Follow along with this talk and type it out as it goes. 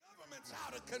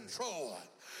of control,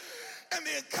 and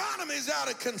the economy is out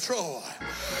of control,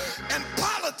 and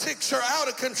politics are out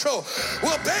of control.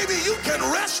 Well, baby, you can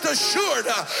rest assured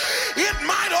it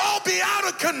might all be out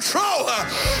of control,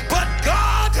 but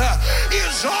God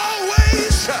is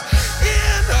always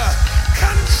in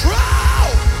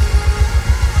control.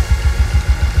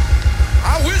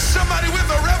 I wish somebody with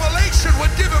a revelation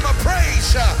would give him a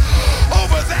praise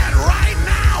over that right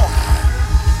now.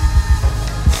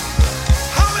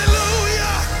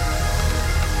 Hallelujah.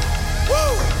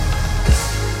 Woo.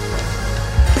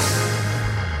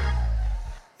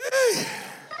 Hey.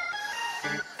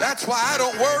 That's why I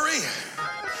don't worry.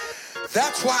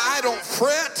 That's why I don't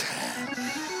fret.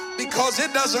 Because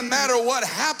it doesn't matter what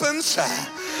happens,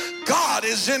 God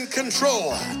is in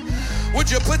control. Would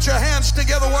you put your hands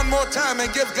together one more time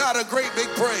and give God a great big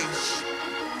praise?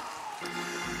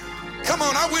 Come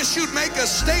on, I wish you'd make a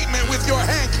statement with your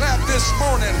hand clap this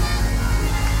morning.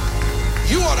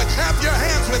 You ought to clap your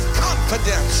hands with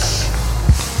confidence.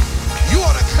 You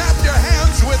ought to clap your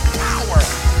hands with power.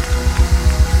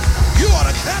 You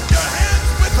ought to clap your hands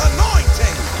with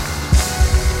anointing.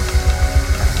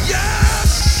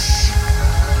 Yes!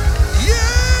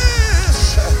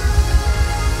 Yes!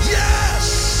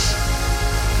 Yes!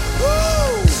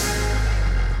 Woo!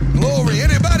 Glory.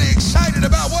 Anybody excited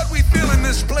about what we feel in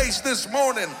this place this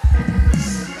morning?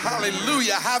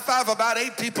 Hallelujah. High five about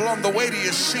 8 people on the way to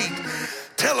your seat.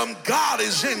 Tell them God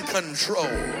is in control.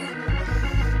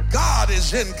 God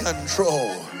is in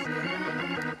control.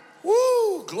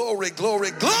 Woo! Glory,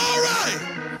 glory, glory!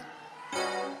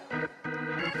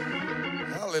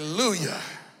 Hallelujah.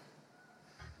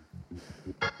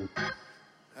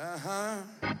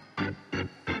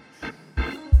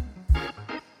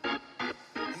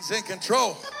 He's in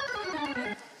control.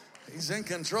 He's in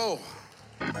control.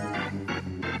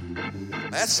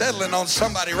 That's settling on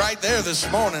somebody right there this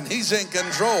morning. He's in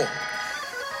control.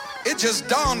 It just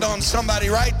dawned on somebody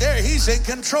right there. He's in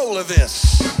control of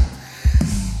this.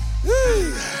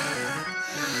 Woo.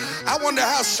 I wonder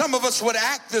how some of us would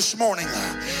act this morning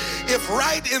if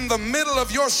right in the middle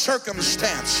of your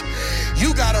circumstance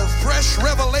you got a fresh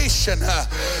revelation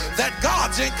that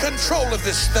God's in control of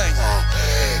this thing.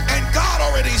 And God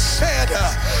already said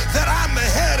that I'm the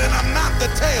head and I'm not the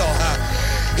tail.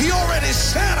 He already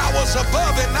said I was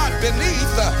above and not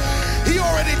beneath. He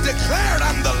already declared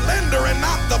I'm the lender and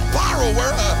not the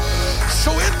borrower. So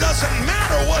it doesn't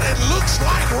matter what it looks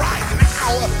like right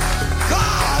now.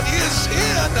 God is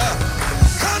in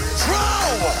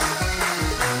control.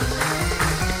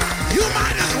 You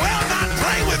might as well not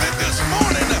play with it this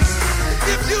morning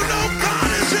if you know God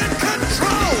is in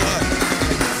control.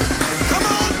 Come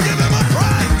on, give him a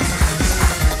praise.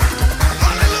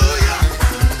 Hallelujah.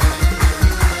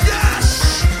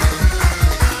 Yes.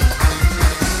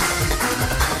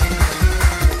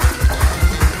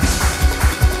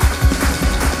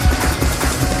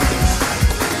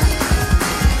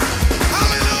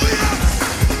 Hallelujah.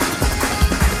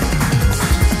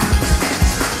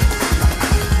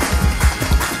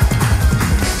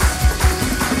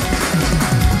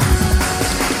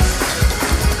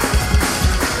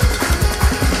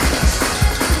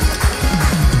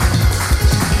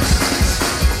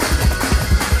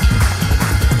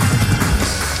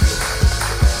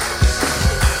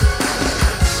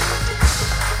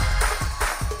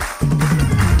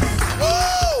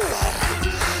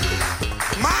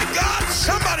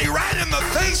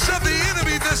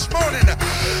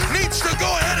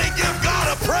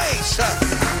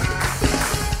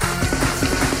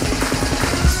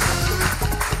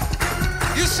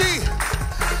 You see,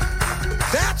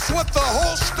 that's what the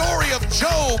whole story of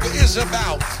Job is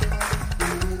about.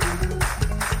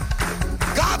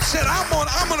 God said, I'm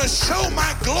going to show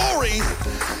my glory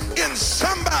in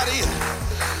somebody.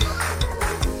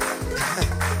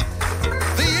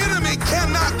 The enemy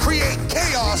cannot create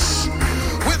chaos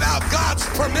without God's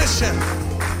permission.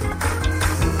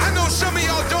 I know some of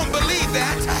y'all don't believe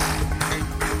that.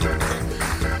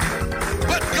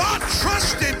 But God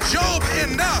trusted Job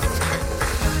enough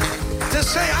to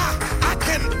say, I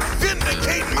can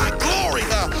vindicate my glory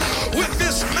with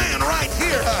this man right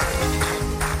here.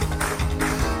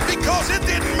 Because it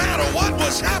didn't matter what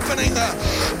was happening.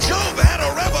 Job had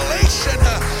a revelation.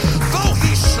 Though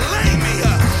he slay me,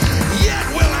 yet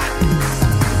will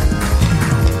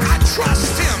I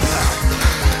trust him.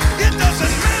 It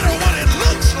doesn't matter what it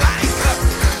looks like.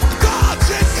 God's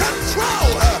in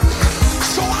control.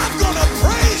 So I'm going to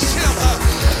praise him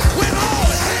when all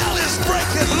hell is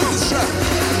breaking loose.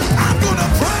 I'm going to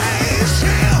praise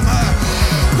him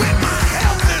when my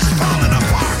health is falling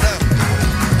apart.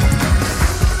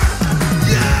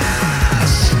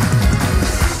 Yes!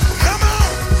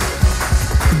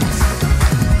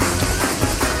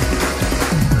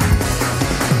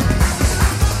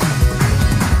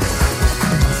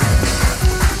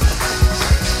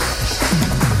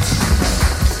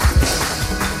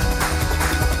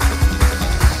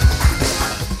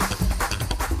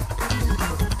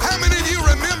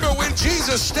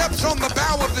 stands on the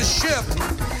bow of the ship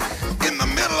in the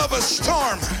middle of a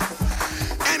storm,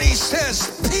 and he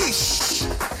says, peace,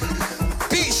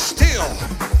 be still.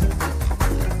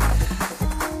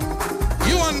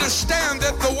 You understand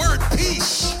that the word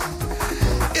peace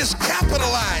is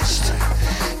capitalized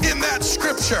in that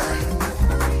scripture,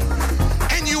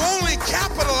 and you only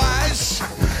capitalize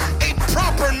a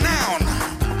proper noun.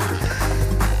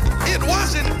 It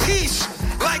wasn't peace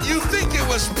like you think it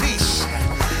was peace.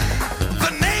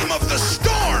 The name of the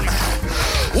storm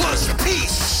was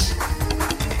peace,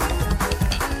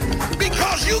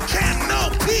 because you can't know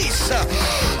peace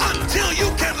until you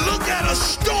can look at a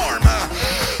storm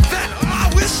that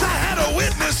I wish I had a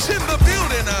witness in the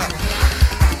building.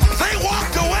 They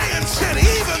walked away and said,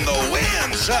 even the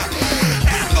winds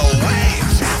and the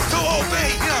waves have to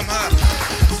obey him.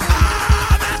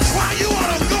 That's why you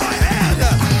ought to go ahead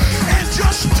and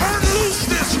just turn loose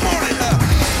this morning,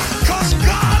 because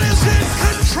God is in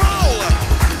control.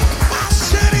 I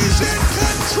said he's in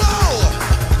control.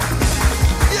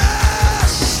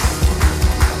 Yes.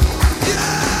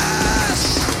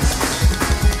 Yes.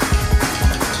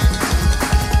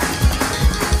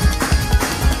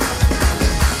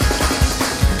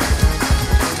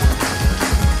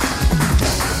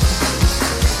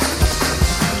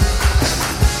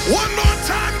 One more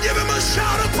time, give him a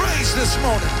shout of praise this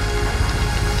morning.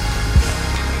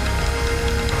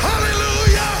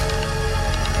 Hallelujah.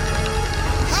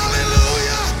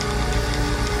 Hallelujah.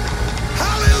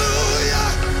 Hallelujah.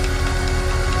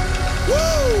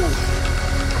 Woo.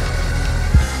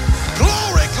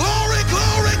 Glory, glory,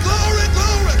 glory, glory,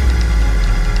 glory.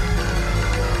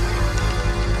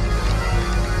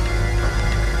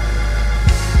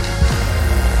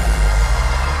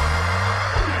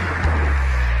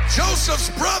 Joseph's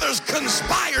brothers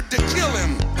conspired to kill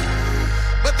him,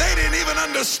 but they didn't even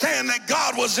understand that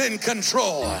God was in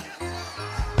control.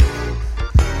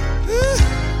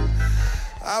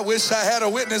 I wish I had a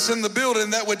witness in the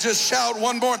building that would just shout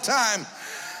one more time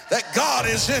that God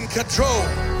is in control.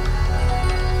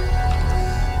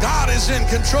 God is in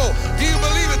control. Do you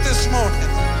believe it this morning?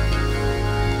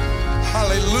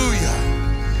 Hallelujah.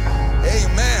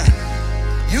 Amen.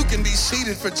 You can be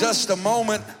seated for just a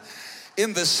moment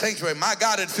in the sanctuary. My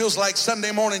God, it feels like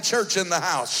Sunday morning church in the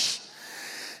house.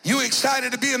 You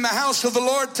excited to be in the house of the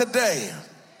Lord today?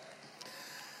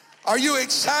 Are you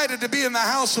excited to be in the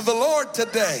house of the Lord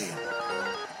today?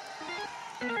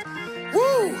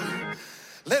 Woo!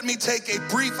 Let me take a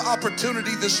brief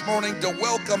opportunity this morning to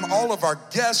welcome all of our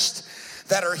guests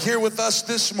that are here with us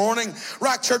this morning.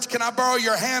 Rock Church, can I borrow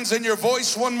your hands and your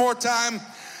voice one more time?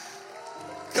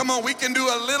 Come on, we can do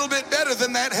a little bit better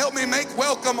than that. Help me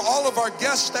welcome all of our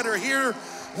guests that are here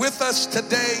with us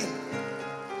today.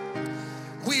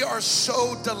 We are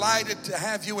so delighted to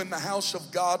have you in the house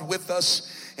of God with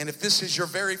us. And if this is your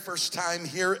very first time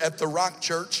here at the Rock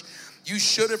Church, you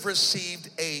should have received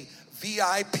a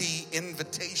VIP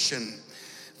invitation.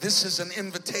 This is an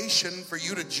invitation for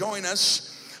you to join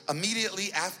us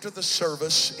immediately after the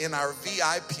service in our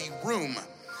VIP room.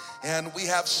 And we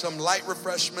have some light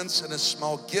refreshments and a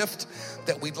small gift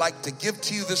that we'd like to give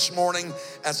to you this morning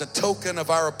as a token of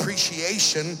our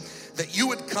appreciation that you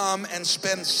would come and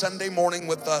spend Sunday morning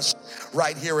with us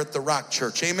right here at the Rock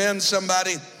Church. Amen,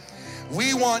 somebody?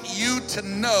 We want you to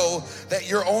know that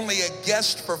you're only a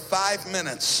guest for 5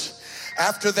 minutes.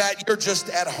 After that, you're just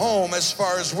at home as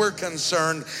far as we're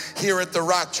concerned here at the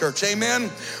Rock Church.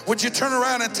 Amen? Would you turn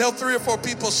around and tell 3 or 4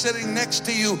 people sitting next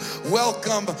to you,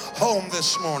 welcome home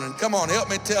this morning. Come on, help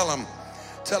me tell them.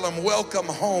 Tell them, welcome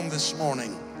home this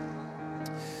morning.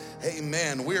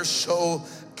 Amen. We're so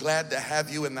glad to have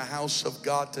you in the house of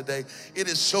God today. It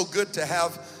is so good to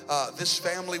have this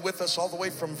family with us all the way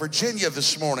from Virginia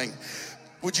this morning.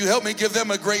 Would you help me give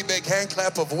them a great big hand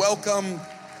clap of welcome?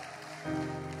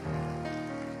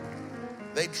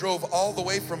 They drove all the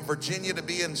way from Virginia to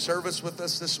be in service with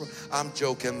us this morning. I'm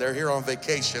joking. They're here on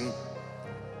vacation.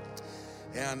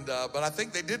 And but I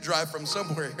think they did drive from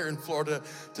somewhere here in Florida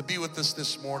to be with us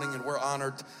this morning, and we're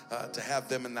honored to have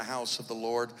them in the house of the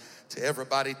Lord. To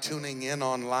everybody tuning in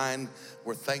online,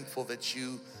 we're thankful that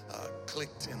you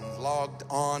clicked and logged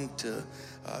on to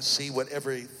see what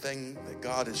everything that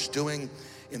God is doing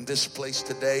in this place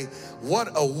today. What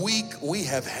a week we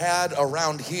have had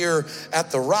around here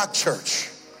at the Rock Church.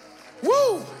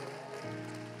 Woo!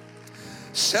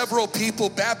 Several people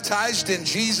baptized in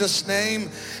Jesus' name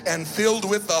and filled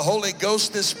with the Holy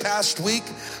Ghost this past week.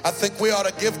 I think we ought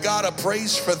to give God a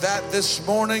praise for that this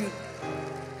morning.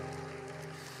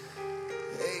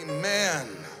 Amen.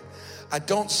 I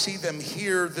don't see them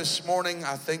here this morning.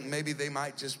 I think maybe they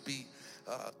might just be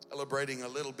celebrating a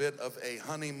little bit of a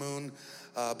honeymoon.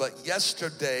 But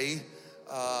yesterday,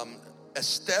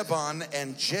 Esteban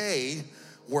and Jay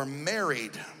were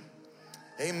married.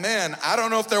 Amen. I don't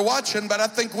know if they're watching, but I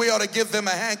think we ought to give them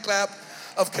a hand clap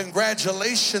of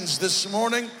congratulations this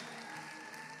morning.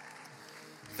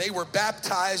 They were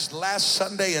baptized last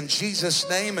Sunday in Jesus'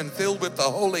 name and filled with the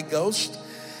Holy Ghost.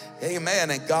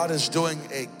 Amen. And God is doing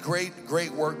a great,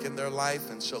 great work in their life.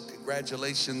 And so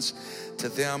congratulations to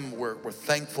them. We're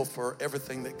thankful for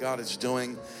everything that God is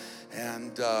doing.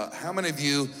 And how many of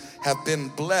you have been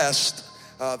blessed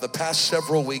the past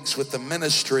several weeks with the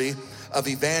ministry of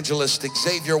evangelist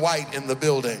Xavier White in the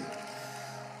building?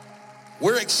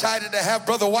 We're excited to have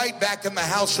Brother White back in the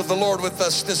house of the Lord with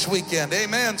us this weekend.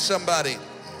 Amen, somebody.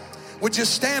 Would you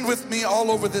stand with me all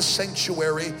over this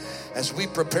sanctuary as we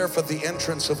prepare for the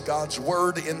entrance of God's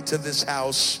word into this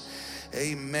house?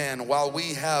 Amen. While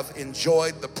we have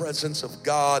enjoyed the presence of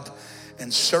God,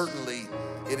 and certainly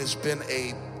it has been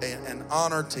an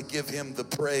honor to give him the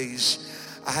praise,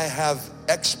 I have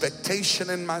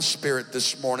expectation in my spirit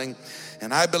this morning,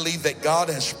 and I believe that God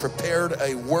has prepared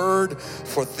a word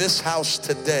for this house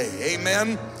today.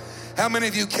 Amen. How many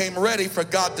of you came ready for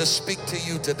God to speak to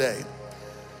you today?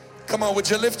 Come on, would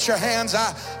you lift your hands?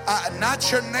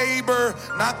 Not your neighbor,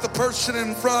 not the person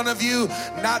in front of you,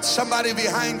 not somebody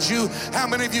behind you. How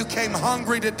many of you came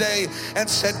hungry today and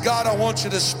said, God, I want you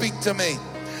to speak to me?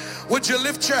 Would you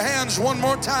lift your hands one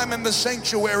more time in the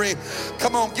sanctuary?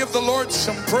 Come on, give the Lord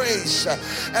some praise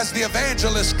as the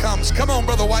evangelist comes. Come on,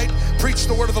 Brother White, preach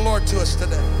the word of the Lord to us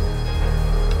today.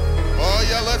 Oh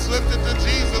yeah, let's lift it to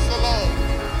Jesus alone.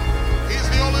 He's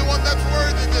the only one that's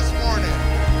worthy this morning.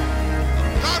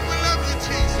 God, we love you,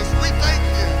 Jesus. We thank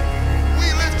you.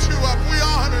 We lift you up. We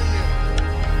honor you.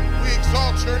 We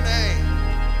exalt your name.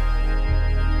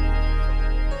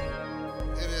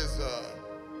 It is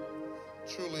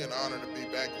truly an honor to be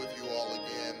back with you all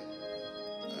again.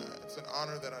 It's an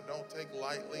honor that I don't take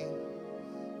lightly.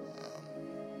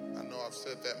 I know I've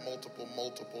said that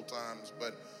multiple times,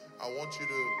 but I want you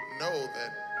to know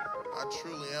that I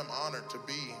truly am honored to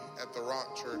be at the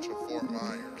Rock Church of Fort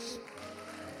Myers.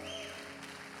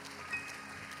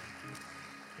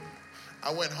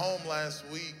 I went home last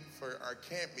week for our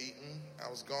camp meeting. I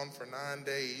was gone for 9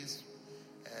 days,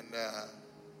 and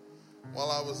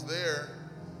while I was there,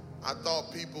 I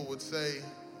thought people would say,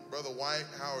 Brother White,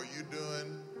 how are you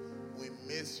doing? We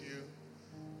miss you.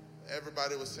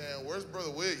 Everybody was saying, where's Brother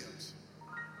Williams?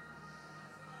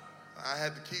 I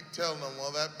had to keep telling them,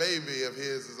 well, that baby of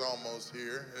his is almost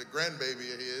here, a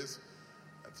grandbaby of his.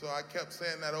 And so I kept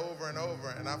saying that over and over,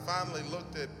 and I finally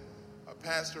looked at a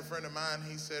pastor friend of mine.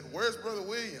 He said, where's Brother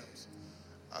Williams?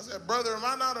 I said, brother, am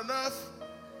I not enough?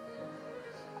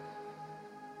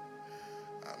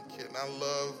 I'm kidding. I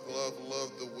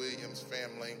love the Williams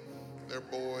family. Their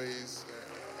boys,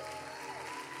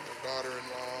 their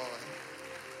daughter-in-law.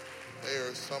 They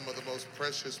are some of the most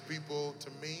precious people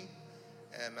to me.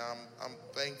 And I'm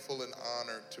thankful and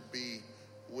honored to be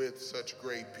with such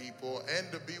great people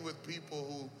and to be with people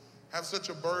who have such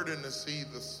a burden to see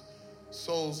the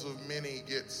souls of many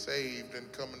get saved and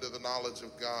come into the knowledge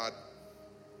of God.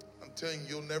 I'm telling you,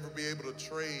 you'll never be able to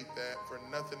trade that for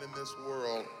nothing in this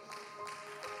world.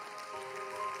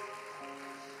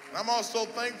 And I'm also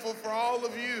thankful for all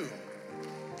of you.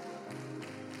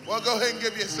 Well, go ahead and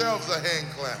give yourselves a hand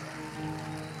clap.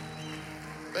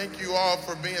 Thank you all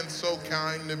for being so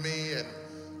kind to me and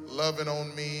loving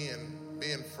on me and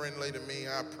being friendly to me.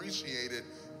 I appreciate it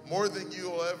more than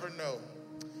you'll ever know.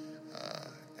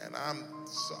 And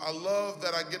I love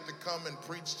that I get to come and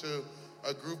preach to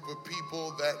a group of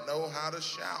people that know how to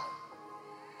shout.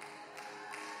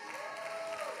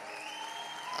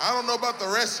 I don't know about the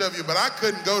rest of you, but I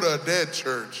couldn't go to a dead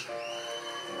church.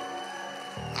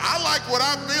 I like what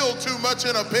I feel too much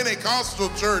in a Pentecostal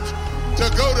church to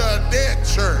go to a dead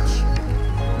church.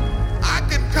 I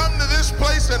can come to this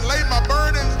place and lay my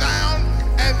burdens down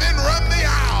and then run the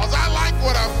aisles. I like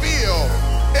what I feel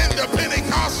in the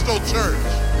Pentecostal church.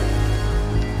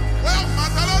 Well,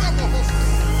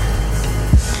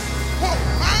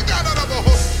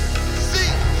 see,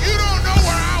 you don't know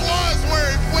where I was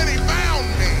when he found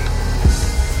me.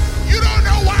 You don't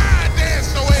know why I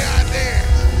dance the way I dance.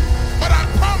 But I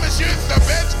promise you it's the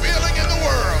best feeling in the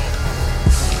world.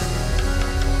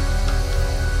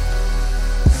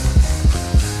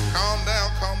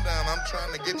 Calm down. I'm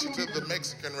trying to get you to the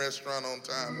Mexican restaurant on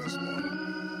time this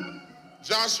morning.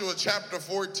 Joshua chapter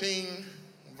 14,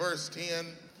 verse 10.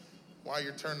 While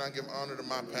you're turning, I give honor to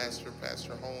my pastor,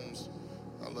 Pastor Holmes.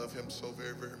 I love him so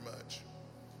very, very much.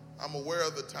 I'm aware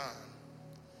of the time.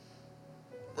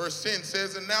 Verse 10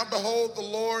 says, and now behold, the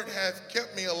Lord hath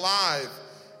kept me alive,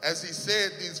 as he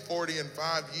said, these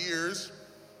 45 years,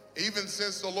 even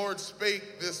since the Lord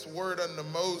spake this word unto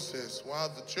Moses, while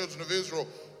the children of Israel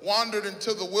wandered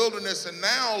into the wilderness. And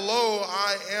now, lo,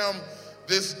 I am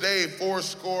this day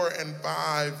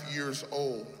 85 years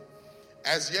old.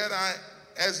 As yet I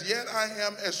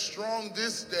am as strong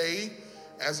this day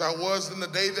as I was in the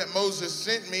day that Moses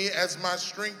sent me, as my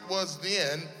strength was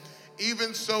then.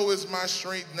 Even so is my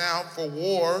strength now for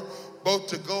war, both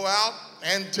to go out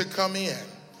and to come in.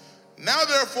 Now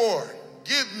therefore,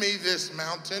 give me this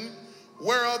mountain,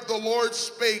 whereof the Lord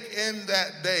spake in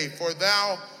that day. For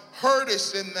thou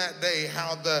heardest in that day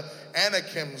how the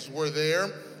Anakims were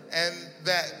there, and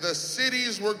that the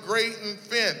cities were great and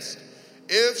fenced.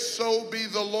 If so be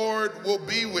the Lord will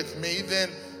be with me, then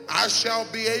I shall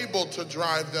be able to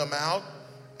drive them out,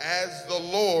 as the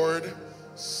Lord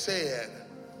said.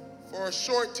 For a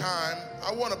short time,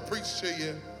 I want to preach to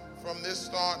you from this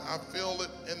thought. I feel it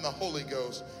in the Holy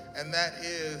Ghost, and that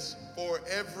is for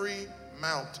every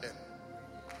mountain.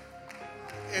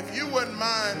 If you wouldn't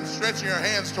mind stretching your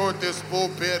hands toward this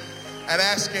pulpit and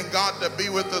asking God to be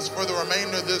with us for the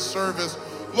remainder of this service.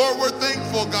 Lord, we're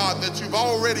thankful, God, that you've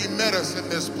already met us in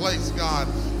this place, God.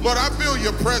 Lord, I feel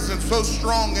your presence so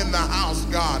strong in the house,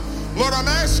 God. Lord, I'm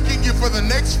asking you for the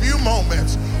next few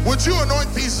moments, would you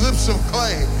anoint these lips of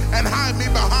clay and hide me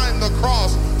behind the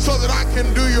cross so that I can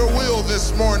do your will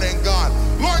this morning, God.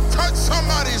 Lord, touch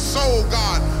somebody's soul,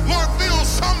 God. Lord, fill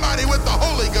somebody with the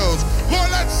Holy Ghost. Lord,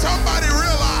 let somebody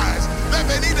realize that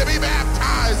they need to be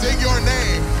baptized in your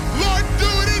name. Lord,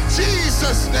 do it in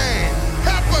Jesus' name.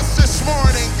 Help us this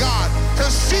morning, God, to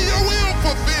see your will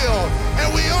fulfilled. And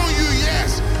we owe you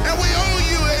yes, and we owe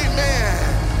you amen.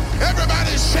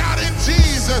 Everybody shout in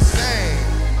Jesus' name.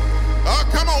 Oh,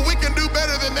 come on, we can do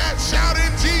better than that. Shout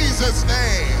in Jesus'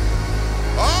 name.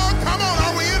 Oh, come on,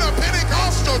 are we in a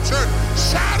Pentecostal church?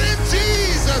 Shout in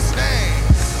Jesus' name.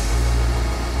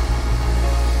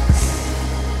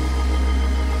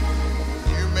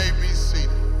 You may be seated.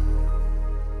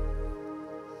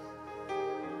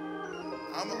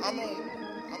 I'm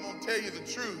gonna tell you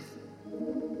the truth.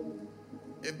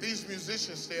 If these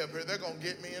musicians stay up here, they're gonna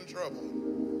get me in trouble.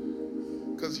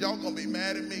 Because y'all gonna be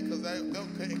mad at me because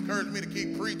they'll encourage me to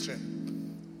keep preaching.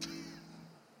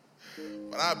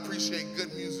 But I appreciate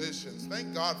good musicians.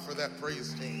 Thank God for that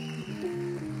praise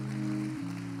team.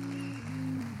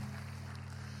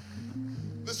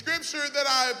 The scripture that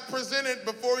I presented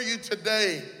before you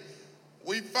today,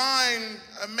 we find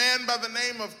a man by the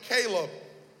name of Caleb.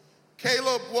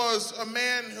 Caleb was a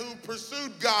man who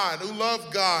pursued God, who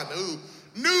loved God, who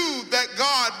knew that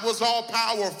God was all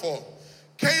powerful.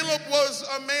 Caleb was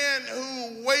a man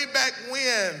who, way back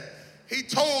when, he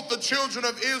told the children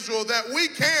of Israel that we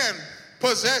can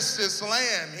possess this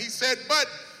land. He said, but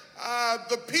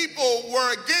the people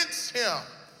were against him.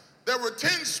 There were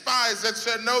 10 spies that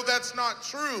said, no, that's not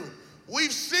true.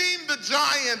 We've seen the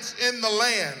giants in the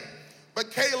land. But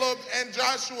Caleb and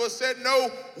Joshua said, no,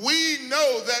 we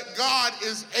know that God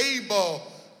is able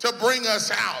to bring us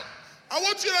out. I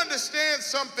want you to understand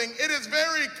something. It is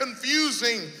very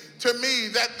confusing to me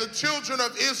that the children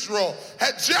of Israel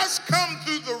had just come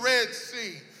through the Red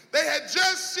Sea. They had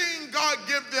just seen God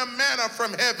give them manna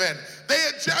from heaven. They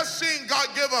had just seen God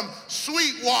give them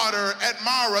sweet water at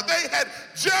Marah. They had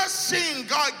just seen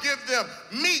God give them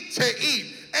meat to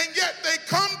eat. And yet they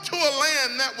come to a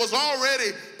land that was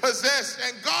already possessed.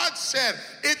 And God said,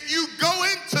 if you go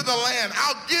into the land,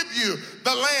 I'll give you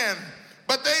the land.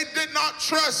 But they did not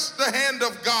trust the hand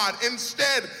of God.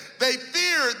 Instead, they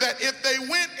feared that if they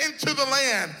went into the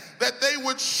land, that they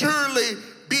would surely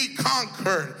be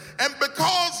conquered. And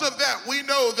because of that, we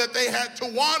know that they had to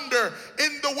wander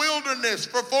in the wilderness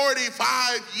for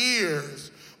 45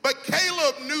 years. But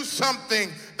Caleb knew something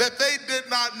that they did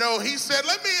not know. He said,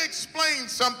 let me explain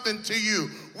something to you.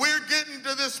 We're getting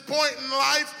to this point in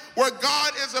life where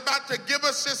God is about to give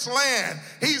us this land.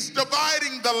 He's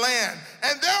dividing the land.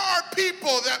 And there are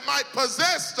people that might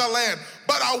possess the land,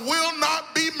 but I will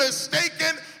not be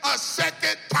mistaken a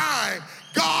second time.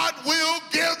 God will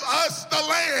give us the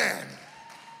land.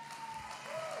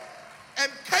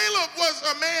 And Caleb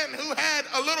was a man who had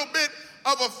a little bit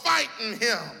of a fight in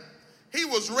him. He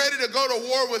was ready to go to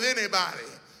war with anybody.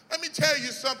 Let me tell you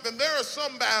something. There are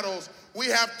some battles we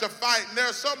have to fight, and there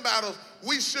are some battles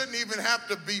we shouldn't even have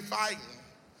to be fighting.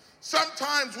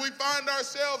 Sometimes we find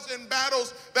ourselves in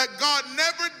battles that God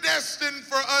never destined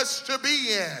for us to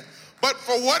be in. But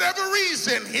for whatever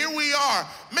reason, here we are.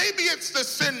 Maybe it's the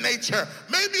sin nature.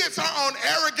 Maybe it's our own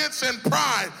arrogance and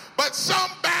pride. But some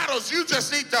battles, you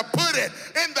just need to put it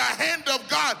in the hand of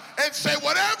God and say,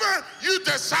 whatever you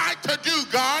decide to do,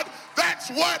 God, that's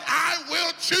what I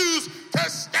will choose to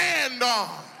stand on.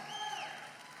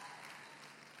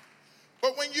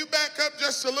 But when you back up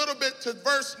just a little bit to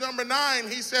verse number 9,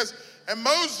 he says, and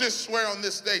Moses sware on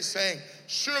this day, saying,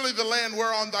 surely the land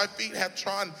whereon thy feet have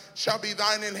trodden shall be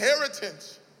thine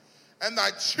inheritance, and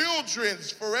thy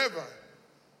children's forever.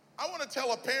 I want to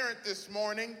tell a parent this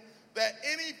morning that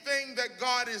anything that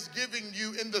God is giving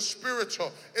you in the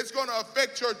spiritual, it's going to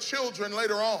affect your children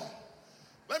later on.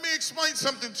 Let me explain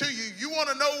something to you. You want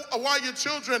to know why your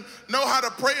children know how to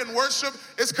pray and worship?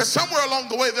 It's because somewhere along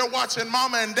the way they're watching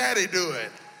mama and daddy do it.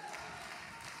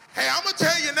 Hey, I'm going to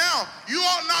tell you now, you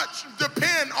ought not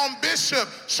depend on Bishop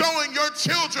showing your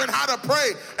children how to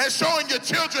pray and showing your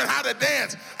children how to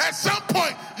dance. At some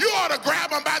point, you ought to grab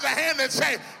them by the hand and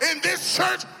say, in this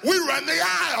church, we run the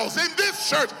aisles. In this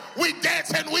church, we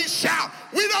dance and we shout.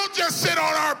 We don't just sit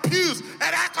on our pews and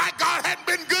act like God hadn't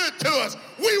been good to us.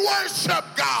 We worship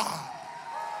God.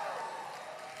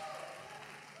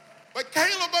 But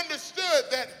Caleb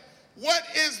understood that what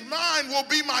is mine will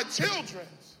be my children's.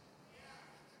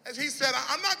 As he said,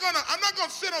 I'm not gonna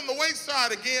sit on the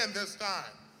wayside again this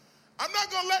time. I'm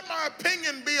not gonna let my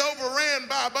opinion be overran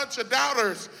by a bunch of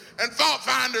doubters and fault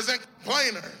finders and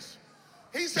complainers.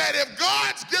 He said, if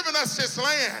God's given us this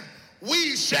land,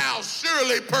 we shall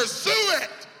surely pursue it.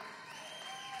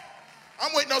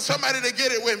 I'm waiting on somebody to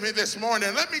get it with me this morning.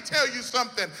 Let me tell you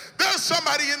something. There's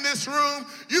somebody in this room,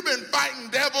 you've been fighting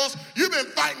devils, you've been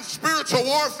fighting spiritual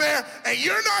warfare, and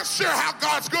you're not sure how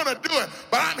God's going to do it.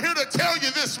 But I'm here to tell you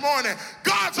this morning,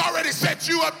 God's already set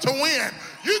you up to win.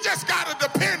 You just got to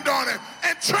depend on it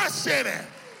and trust in it.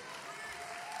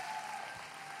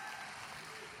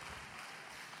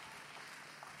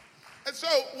 And so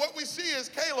what we see is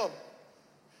Caleb.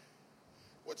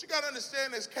 What you got to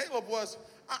understand is Caleb was,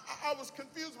 I was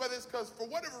confused by this because for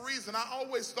whatever reason, I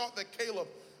always thought that Caleb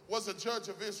was a judge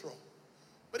of Israel.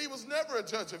 But he was never a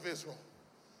judge of Israel.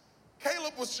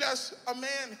 Caleb was just a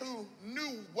man who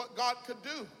knew what God could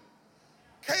do.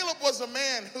 Caleb was a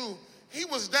man who, he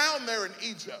was down there in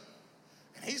Egypt.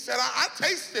 And he said, I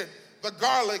tasted the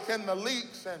garlic and the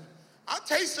leeks, and I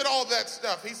tasted all that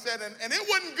stuff. He said, and it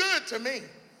wasn't good to me.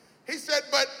 He said,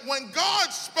 but when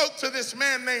God spoke to this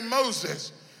man named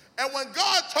Moses, and when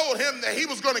God told him that he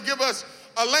was going to give us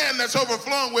a land that's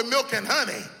overflowing with milk and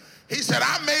honey, he said,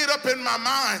 I made up in my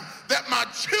mind that my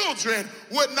children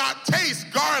would not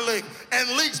taste garlic and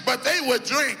leeks, but they would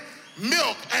drink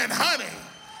milk and honey.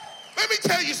 Let me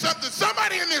tell you something.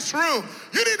 Somebody in this room,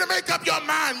 you need to make up your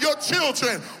mind your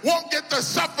children won't get to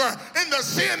suffer in the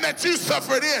sin that you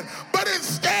suffered in. But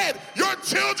instead, your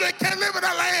children can live in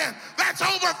a land that's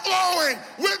overflowing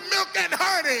with milk and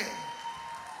honey.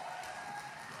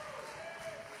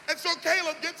 And so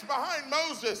Caleb gets behind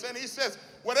Moses and he says,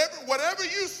 whatever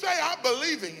you say, I'm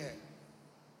believing in.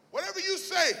 Whatever you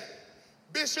say,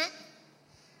 Bishop,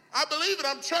 I believe it.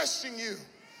 I'm trusting you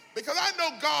because I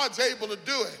know God's able to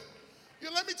do it.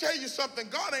 Let me tell you something.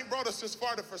 God ain't brought us this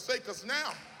far to forsake us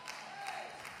now.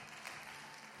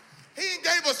 He ain't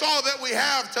gave us all that we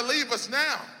have to leave us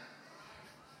now.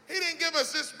 He didn't give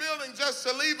us this building just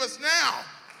to leave us now.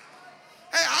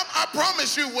 Hey, I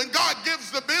promise you, when God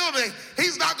gives the building,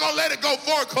 he's not going to let it go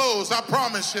foreclosed. I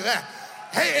promise you that.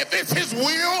 Hey, if it's his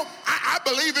will, I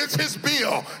believe it's his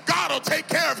bill. God will take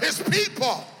care of his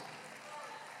people.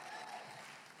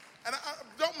 And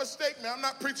don't mistake me. I'm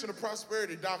not preaching a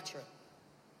prosperity doctrine.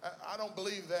 I don't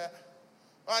believe that.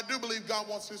 But I do believe God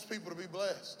wants his people to be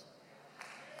blessed.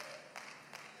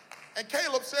 And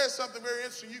Caleb says something very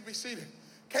interesting. You can be seated.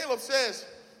 Caleb says,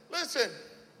 listen,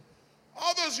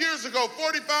 all those years ago,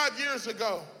 45 years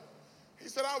ago, he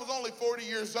said, I was only 40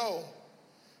 years old.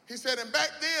 He said, and back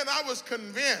then I was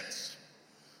convinced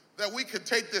that we could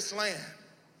take this land.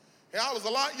 Yeah, I was a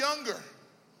lot younger,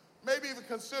 maybe even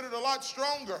considered a lot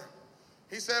stronger.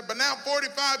 He said, but now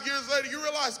 45 years later, you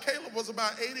realize Caleb was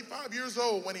about 85 years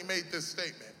old when he made this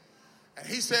statement. And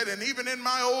he said, and even in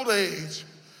my old age,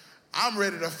 I'm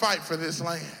ready to fight for this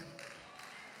land.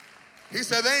 He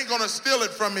said, they ain't going to steal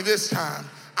it from me this time.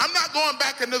 I'm not going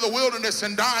back into the wilderness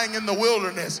and dying in the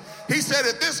wilderness. He said,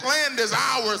 if this land is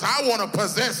ours, I want to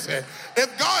possess it.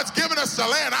 If God's given us the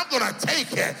land, I'm going to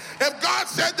take it. If God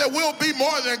said that we'll be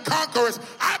more than conquerors,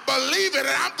 I believe it, and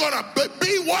I'm going to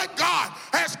be what God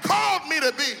has called me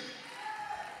to be.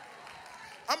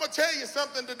 I'm going to tell you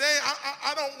something today.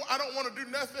 I don't want to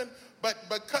do nothing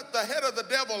but cut the head of the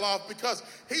devil off, because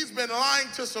he's been lying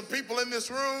to some people in this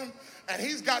room, and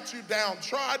he's got you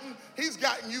downtrodden. He's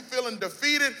gotten you feeling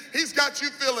defeated. He's got you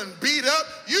feeling beat up.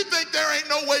 You think there ain't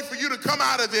no way for you to come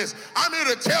out of this. I'm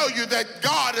here to tell you that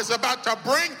God is about to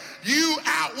bring you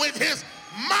out with his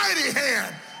mighty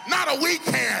hand, not a weak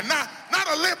hand, not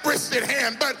a limp-wristed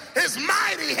hand, but his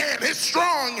mighty hand, his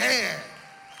strong hand.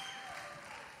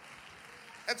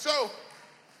 And so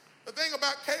the thing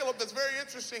about Caleb that's very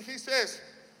interesting, he says,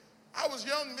 I was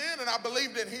young then and I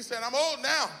believed it. He said, I'm old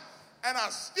now and I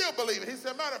still believe it. He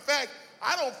said, matter of fact,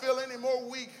 I don't feel any more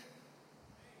weak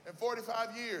in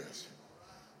 45 years.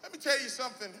 Let me tell you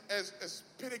something, as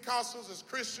Pentecostals, as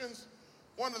Christians,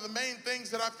 one of the main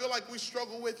things that I feel like we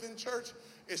struggle with in church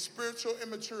is spiritual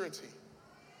immaturity.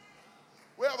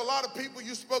 We have a lot of people,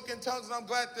 you spoke in tongues, and I'm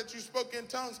glad that you spoke in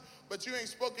tongues, but you ain't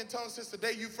spoken in tongues since the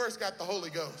day you first got the Holy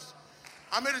Ghost.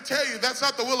 I'm here to tell you, that's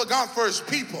not the will of God for his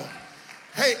people.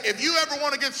 Hey, if you ever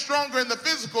want to get stronger in the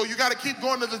physical, you got to keep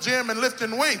going to the gym and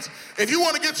lifting weights. If you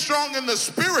want to get strong in the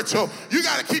spiritual, you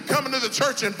got to keep coming to the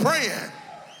church and praying.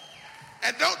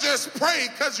 And don't just pray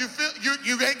because you feel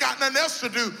you ain't got nothing else to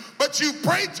do, but you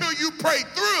pray till you pray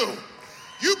through.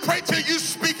 You pray till you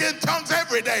speak in tongues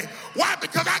every day. Why?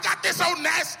 Because I got this old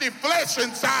nasty flesh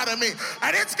inside of me,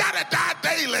 and it's got to die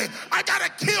daily. I got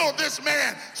to kill this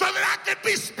man so that I can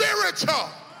be spiritual.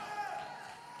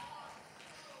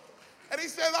 And he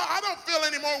says, I don't feel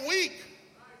any more weak.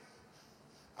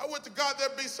 I would to God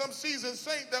there'd be some seasoned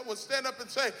saint that would stand up and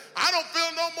say, I don't feel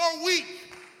no more weak.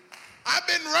 I've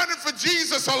been running for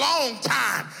Jesus a long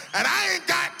time, and I ain't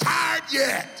got tired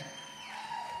yet.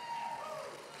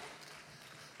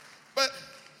 But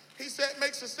he said,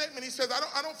 makes a statement. He says,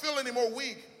 I don't feel any more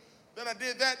weak than I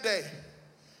did that day.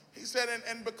 He said,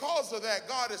 and because of that,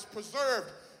 God has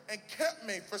preserved and kept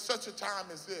me for such a time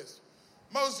as this.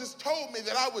 Moses told me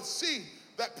that I would see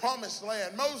that promised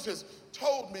land. Moses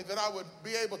told me that I would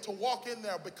be able to walk in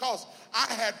there because I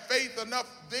had faith enough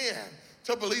then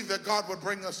to believe that God would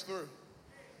bring us through.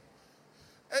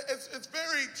 It's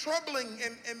very troubling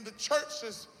in the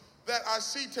churches that I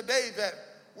see today that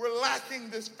we're lacking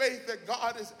this faith that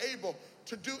God is able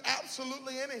to do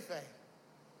absolutely anything.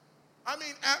 I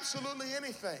mean, absolutely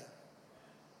anything.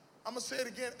 I'm going to say it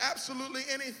again, absolutely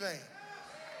anything.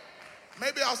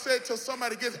 Maybe I'll say it till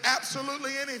somebody gets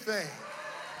absolutely anything.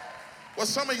 Well,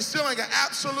 some of you still ain't got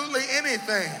absolutely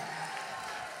anything.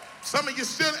 Some of you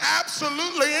still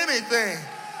absolutely anything.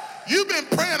 You've been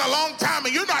praying a long time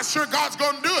and you're not sure God's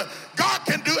going to do it. God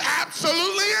can do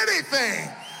absolutely anything.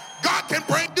 God can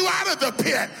bring you out of the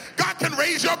pit. God can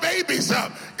raise your babies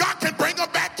up. God can bring them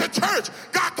back to church.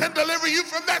 God can deliver you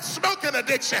from that smoking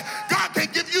addiction. God can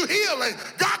give you healing.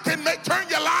 God can turn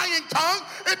your lying tongue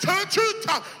into a true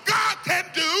tongue. God can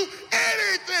do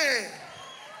anything.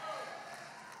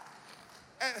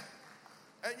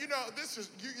 And you know, this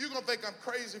is, you're going to think I'm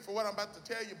crazy for what I'm about to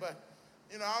tell you, but,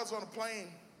 you know, I was on a plane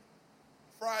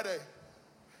Friday,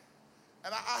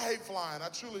 and I hate flying. I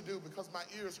truly do, because my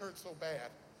ears hurt so bad.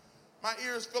 My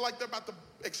ears feel like they're about to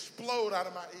explode out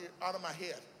of my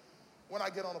head when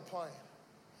I get on a plane.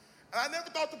 And I never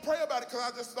thought to pray about it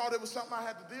because I just thought it was something I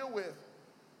had to deal with.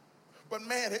 But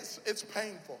man, it's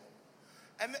painful.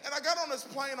 And I got on this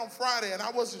plane on Friday, and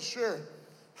I wasn't sure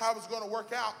how it was going to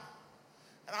work out.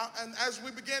 And as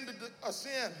we began to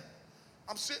ascend,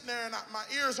 I'm sitting there, and my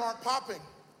ears aren't popping.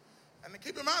 And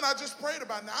keep in mind, I just prayed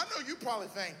about it. Now, I know you probably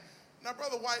think, now,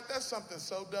 Brother White, that's something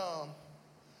so dumb.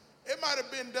 It might have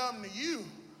been dumb to you,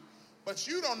 but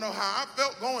you don't know how I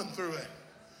felt going through it.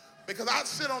 Because I'd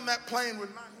sit on that plane with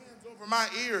my hands over my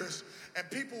ears, and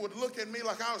people would look at me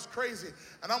like I was crazy.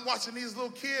 And I'm watching these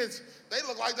little kids. They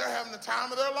look like they're having the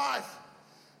time of their life.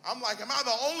 I'm like, am I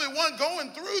the only one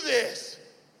going through this?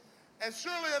 And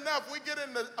surely enough, we get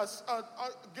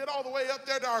all the way up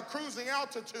there to our cruising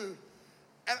altitude.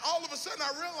 And all of a sudden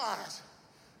I realize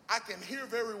I can hear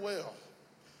very well.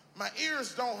 My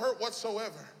ears don't hurt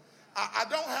whatsoever. I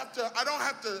don't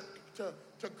have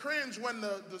to cringe when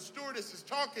the stewardess is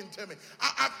talking to me.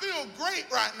 I feel great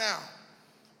right now.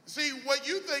 See, what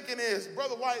you thinking is,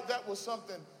 Brother White, that was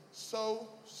something so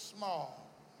small.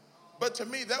 But to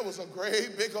me, that was a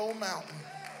great big old mountain.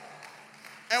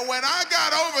 And when I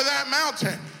got over that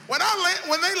mountain, when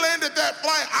they landed that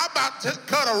flight, I about to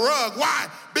cut a rug. Why?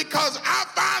 Because I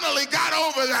finally got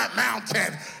over that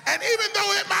mountain. And even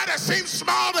though it might have seemed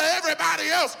small to everybody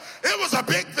else, it was a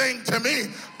big thing to me.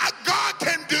 God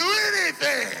can do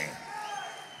anything.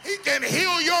 He can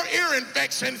heal your ear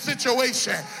infection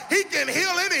situation. He can heal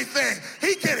anything.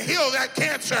 He can heal that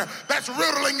cancer that's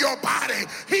riddling your body.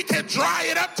 He can dry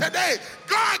it up today.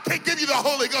 God can give you the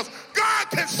Holy Ghost. God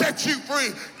can set you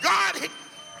free.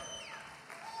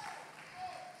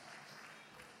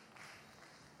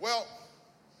 Well,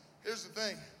 here's the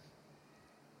thing.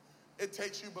 It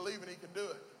takes you believing he can do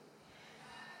it.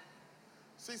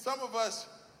 See, some of us,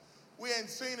 we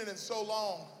ain't seen it in so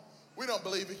long, we don't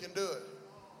believe he can do it.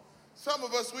 Some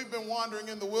of us, we've been wandering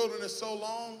in the wilderness so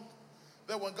long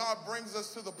that when God brings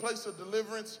us to the place of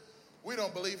deliverance, we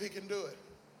don't believe he can do it.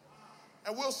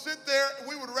 And we'll sit there and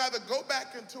we would rather go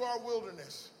back into our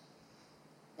wilderness.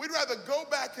 We'd rather go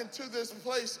back into this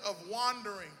place of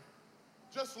wandering,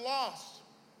 just lost,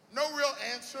 no real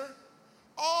answer.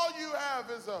 All you have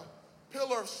is a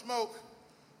pillar of smoke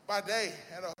by day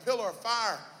and a pillar of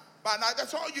fire by night.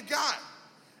 That's all you got.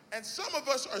 And some of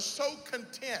us are so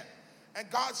content. And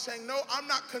God's saying, no, I'm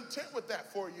not content with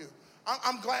that for you.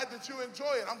 I'm glad that you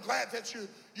enjoy it. I'm glad that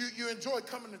you enjoy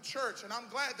coming to church. And I'm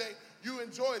glad that you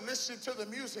enjoy listening to the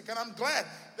music. And I'm glad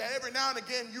that every now and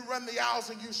again you run the aisles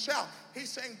and you shout. He's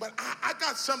saying, but I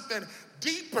got something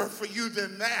deeper for you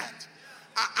than that.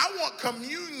 I want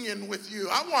communion with you.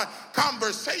 I want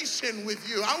conversation with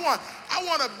you. I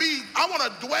want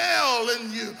to dwell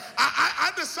in you.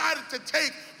 I decided to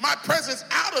take my presence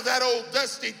out of that old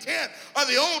dusty tent of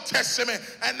the Old Testament,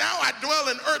 and now I dwell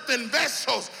in earthen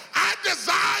vessels. I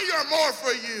desire more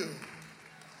for you.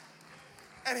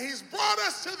 And he's brought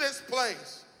us to this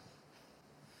place.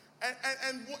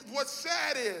 And what's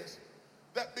sad is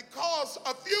that because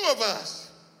a few of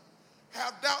us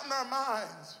have doubt in our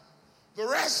minds, the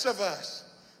rest of us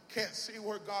can't see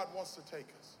where God wants to take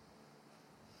us.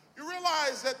 You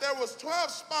realize that there was 12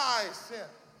 spies sent.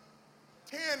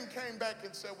 10 came back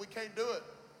and said, we can't do it.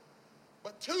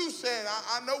 But 2 said,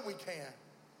 I know we can.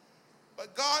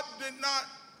 But God did not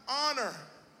honor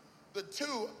the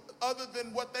 2 other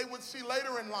than what they would see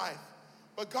later in life.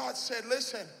 But God said,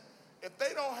 listen, if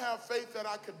they don't have faith that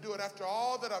I could do it after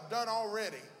all that I've done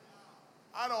already,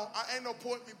 I ain't no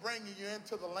point me bringing you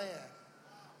into the land.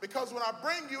 Because when I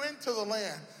bring you into the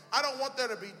land, I don't want there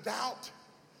to be doubt.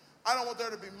 I don't want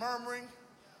there to be murmuring.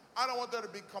 I don't want there to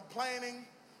be complaining.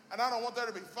 And I don't want there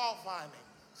to be fault finding.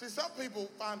 See, some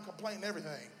people find complaint in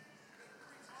everything.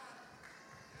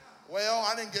 Well,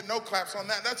 I didn't get no claps on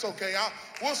that. That's okay.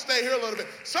 We'll stay here a little bit.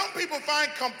 Some people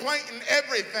find complaint in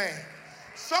everything.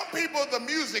 Some people, the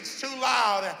music's too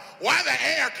loud, and why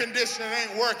the air conditioning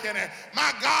ain't working, and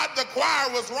my God, the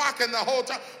choir was rocking the whole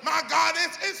time. My God,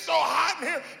 it's so hot in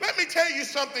here. Let me tell you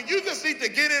something. You just need to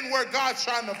get in where God's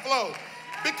trying to flow.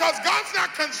 Because God's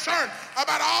not concerned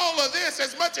about all of this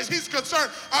as much as he's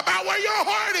concerned about where your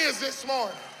heart is this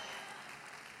morning.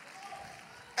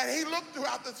 And he looked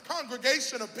throughout this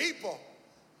congregation of people,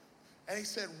 and he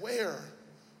said, where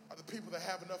are the people that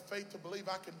have enough faith to believe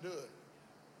I can do it?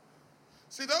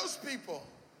 See, those people,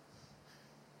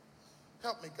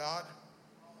 help me, God.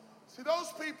 See,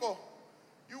 those people,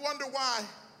 you wonder why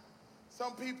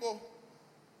some people,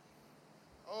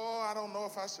 I don't know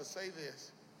if I should say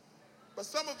this, but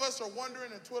some of us are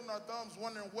wondering and twiddling our thumbs,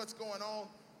 wondering what's going on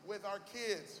with our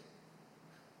kids.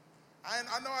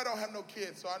 I know I don't have no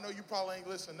kids, so I know you probably ain't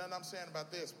listening to nothing I'm saying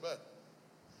about this, but,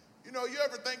 you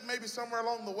ever think maybe somewhere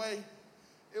along the way,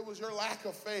 it was your lack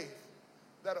of faith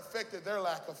that affected their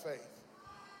lack of faith?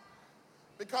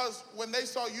 Because when they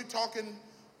saw you talking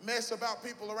mess about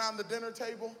people around the dinner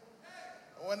table,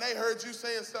 when they heard you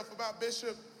saying stuff about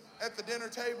Bishop at the dinner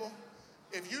table,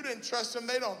 if you didn't trust him,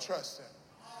 they don't trust him.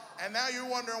 And now you're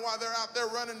wondering why they're out there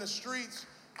running the streets.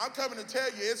 I'm coming to tell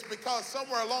you, it's because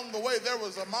somewhere along the way there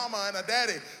was a mama and a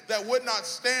daddy that would not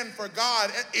stand for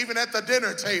God, even at the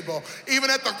dinner table,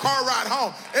 even at the car ride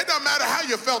home. It doesn't matter how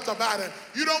you felt about it.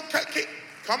 You don't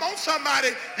come on, somebody.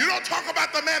 You don't talk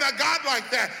about the man of God like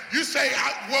that. You say,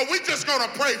 well, we're just going to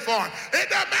pray for him. It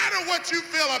doesn't matter what you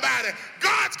feel about it.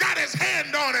 God's got his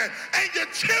hand on it, and your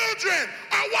children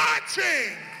are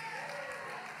watching.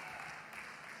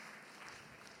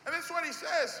 And that's what he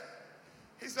says.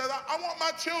 He says, I want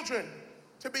my children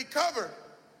to be covered.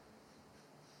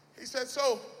 He said,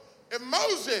 so if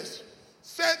Moses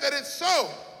said that it's so,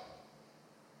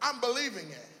 I'm believing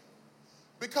it.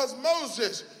 Because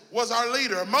Moses was our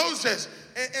leader. Moses,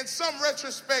 in some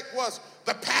retrospect, was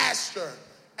the pastor.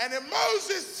 And if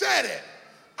Moses said it,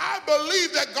 I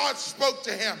believe that God spoke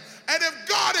to him. And if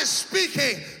God is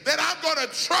speaking, then I'm going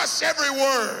to trust every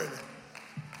word.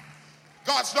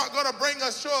 God's not going to bring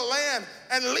us to a land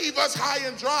and leave us high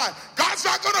and dry. God's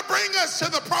not going to bring us to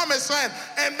the promised land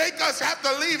and make us have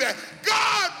to leave it.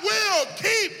 God will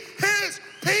keep his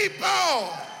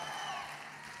people.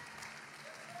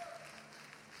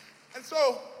 And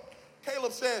so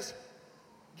Caleb says,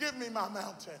 give me my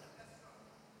mountain.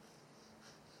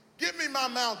 Give me my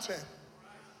mountain.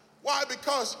 Why?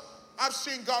 Because I've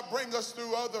seen God bring us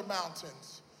through other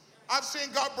mountains. I've seen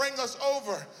God bring us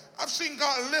over. I've seen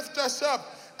God lift us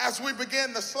up as we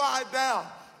begin to slide down.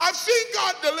 I've seen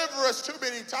God deliver us too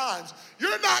many times.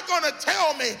 You're not going to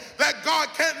tell me that God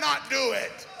cannot do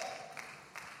it.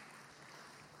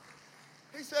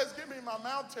 He says, give me my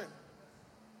mountain.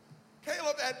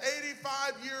 at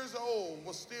 85 years old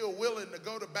was still willing to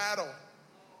go to battle.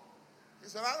 He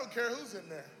said, I don't care who's in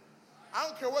there. I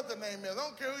don't care what the name is. I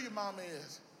don't care who your mama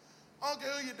is. I don't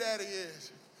care who your daddy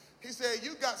is. He said,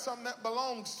 you got something that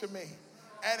belongs to me.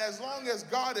 And as long as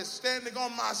God is standing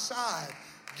on my side,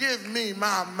 give me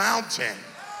my mountain.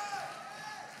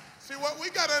 See, what we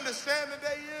got to understand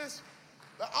today is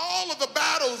that all of the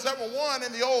battles that were won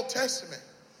in the Old Testament,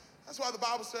 that's why the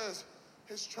Bible says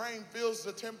his train fills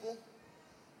the temple,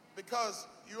 because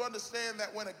you understand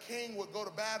that when a king would go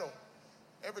to battle,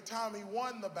 every time he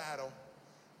won the battle,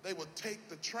 they would take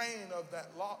the train of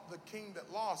the king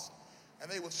that lost, and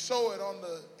they would sew it on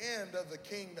the end of the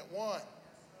king that won.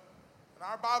 And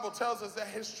our Bible tells us that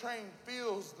his train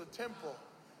fills the temple.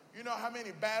 You know how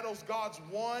many battles God's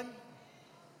won?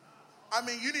 I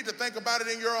mean, you need to think about it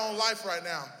in your own life right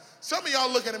now. Some of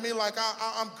y'all looking at me like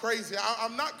I'm crazy.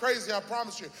 I'm not crazy, I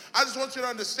promise you. I just want you to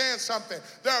understand something.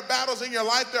 There are battles in your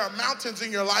life, there are mountains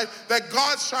in your life that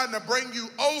God's trying to bring you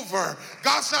over.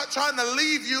 God's not trying to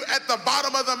leave you at the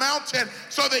bottom of the mountain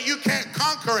so that you can't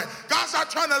conquer it. God's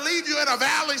not trying to leave you in a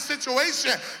valley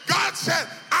situation. God said,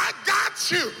 I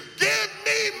got you. Give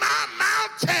me my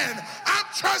mountain. I'm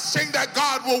trusting that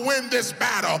God will win this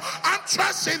battle. I'm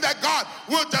trusting that God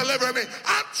will deliver me.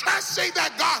 I'm trusting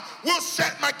that God will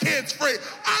set my kids free.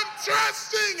 I'm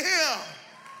trusting him.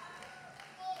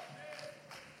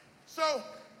 So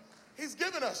he's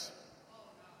given us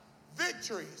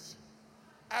victories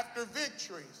after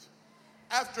victories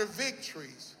after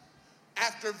victories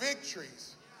after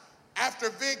victories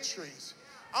after victories.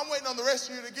 I'm waiting on the rest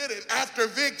of you to get it. After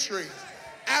victory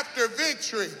after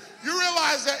victory. You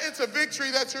realize that it's a victory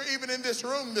that you're even in this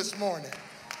room this morning.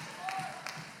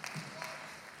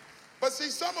 But see,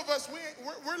 some of us,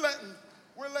 we're letting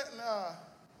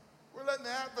the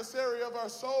adversary of our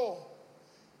soul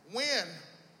win.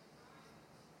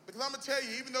 Because I'm going to tell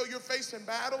you, even though you're facing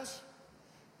battles,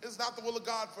 it's not the will of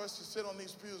God for us to sit on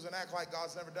these pews and act like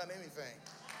God's never done anything.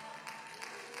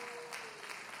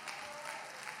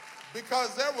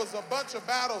 Because there was a bunch of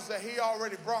battles that he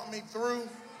already brought me through.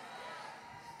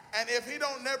 And if he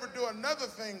don't never do another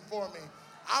thing for me,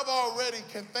 I've already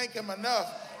can thank him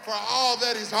enough for all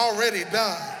that he's already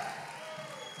done.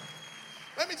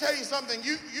 Let me tell you something.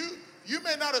 You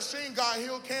may not have seen God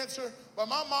heal cancer, but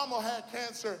my mama had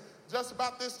cancer just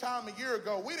about this time a year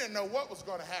ago. We didn't know what was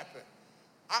going to happen.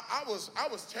 I was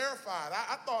terrified.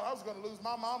 I thought I was going to lose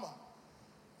my mama.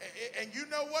 And you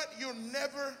know what? You'll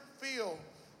never feel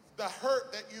the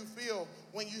hurt that you feel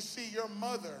when you see your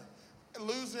mother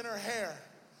losing her hair,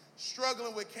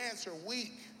 struggling with cancer,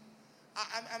 weak.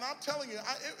 And I'm telling you,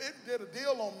 it did a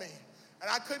deal on me. And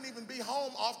I couldn't even be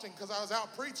home often because I was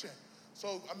out preaching.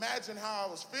 So imagine how I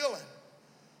was feeling.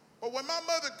 But when my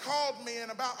mother called me in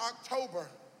about October,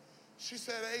 she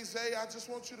said, hey, Zay, I just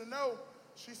want you to know,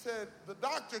 she said, the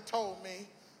doctor told me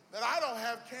that I don't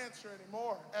have cancer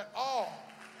anymore at all.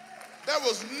 There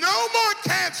was no more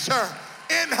cancer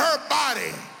in her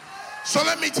body. So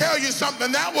let me tell you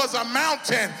something. That was a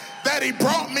mountain that he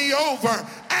brought me over.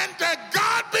 And to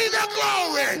God be the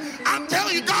glory. I'm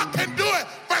telling you, God can do it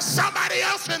for somebody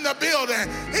else in the building.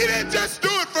 He didn't just do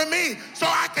it for me so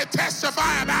I could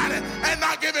testify about it and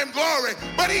not give him glory.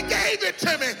 But he gave it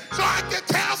to me so I could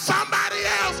tell somebody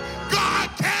else God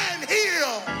can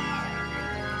heal.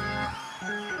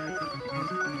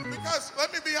 Because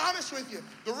let me be honest with you.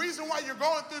 The reason why you're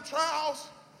going through trials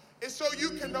is so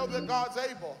you can know that God's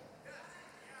able.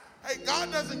 Hey,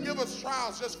 God doesn't give us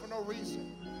trials just for no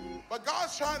reason. But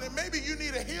God's trying to, maybe you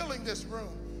need a healing this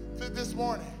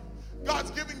morning.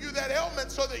 God's giving you that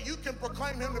ailment so that you can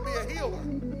proclaim him to be a healer.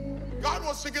 God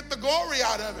wants to get the glory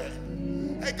out of it.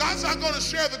 Hey, God's not going to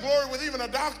share the glory with even a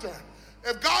doctor.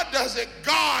 If God does it,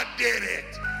 God did it.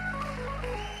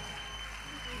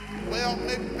 Well,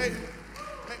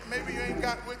 maybe you ain't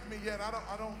got with me yet.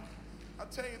 I'll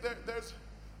tell you,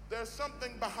 there's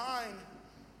something behind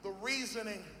the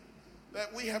reasoning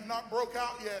that we have not broke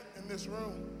out yet in this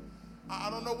room. I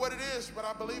don't know what it is, but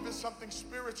I believe it's something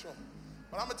spiritual.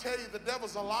 But I'm going to tell you, the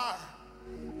devil's a liar.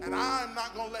 And I'm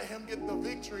not going to let him get the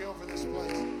victory over this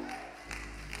place.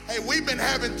 Hey, we've been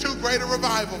having too great a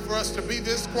revival for us to be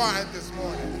this quiet this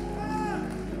morning.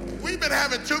 We've been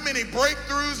having too many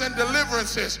breakthroughs and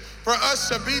deliverances for us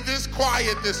to be this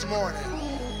quiet this morning.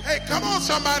 Hey, come on,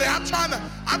 somebody. I'm trying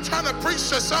to preach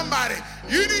to somebody.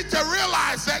 You need to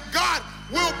realize that God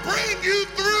will bring you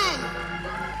through.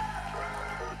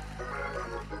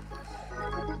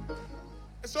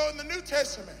 And so in the New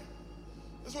Testament,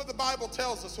 this is what the Bible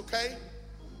tells us, okay?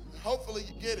 Hopefully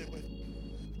you get it with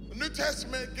me. The New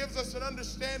Testament gives us an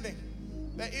understanding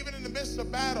that even in the midst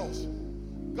of battles,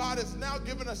 God has now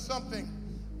given us something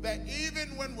that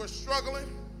even when we're struggling,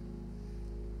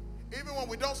 even when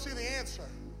we don't see the answer,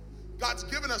 God's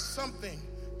given us something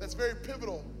that's very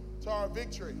pivotal to our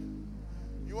victory.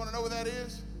 You want to know what that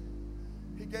is?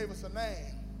 He gave us a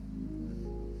name.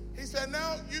 He said,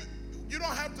 now you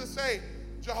don't have to say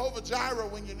Jehovah Jireh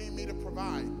when you need me to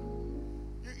provide.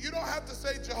 You don't have to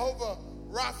say Jehovah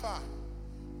Rapha.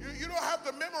 You don't have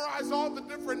to memorize all the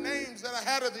different names that I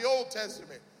had of the Old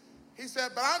Testament. He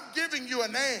said, but I'm giving you a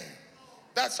name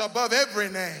that's above every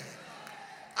name.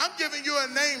 I'm giving you a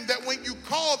name that when you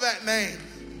call that name,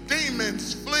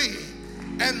 demons flee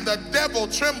and the devil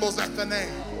trembles at the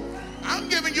name. I'm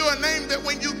giving you a name that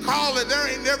when you call it,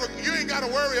 you ain't got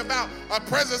to worry about a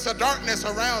presence of darkness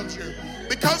around you.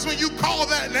 Because when you call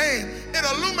that name, it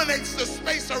illuminates the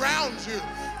space around you.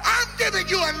 I'm giving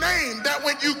you a name that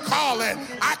when you call it,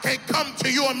 I can come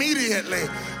to you immediately.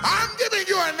 I'm giving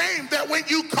you a name that when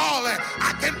you call it,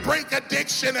 I can break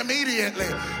addiction immediately.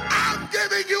 I'm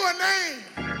giving you a name.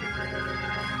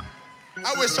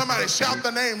 I wish somebody shout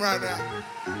the name right now.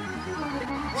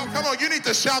 Well, come on, you need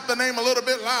to shout the name a little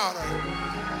bit louder.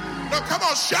 No, come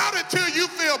on, shout it till you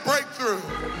feel breakthrough.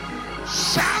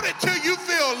 Shout it till you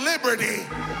feel liberty.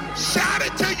 Shout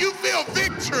it till you feel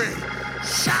victory.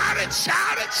 Shout it,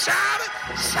 shout it, shout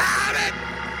it, shout it.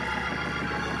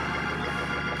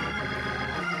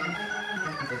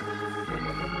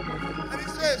 And he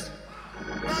says,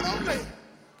 not only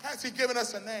has he given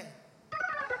us a name,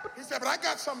 he said, but I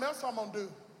got something else I'm going to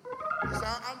do. He said,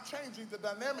 I'm changing the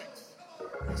dynamics.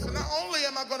 He said, not only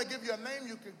am I going to give you a name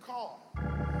you can call,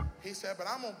 he said, but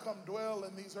I'm going to come dwell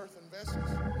in these earthen vessels.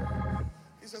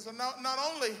 He says, so not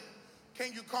only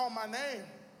can you call my name,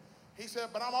 he said,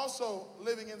 but I'm also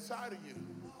living inside of you.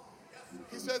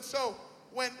 He said, so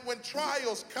when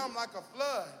trials come like a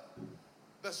flood,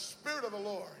 the Spirit of the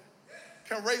Lord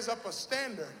can raise up a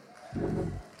standard.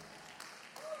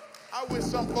 I wish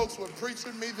some folks would preach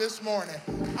with me this morning.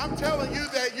 I'm telling you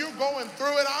that you're going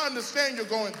through it. I understand you're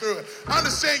going through it. I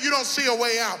understand you don't see a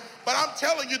way out. But I'm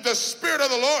telling you, the Spirit of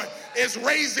the Lord is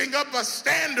raising up a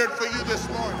standard for you this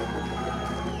morning.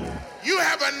 You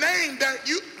have a name that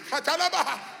you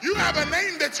have a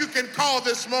name that you can call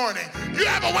this morning. You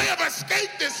have a way of escape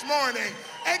this morning.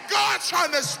 And God's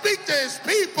trying to speak to his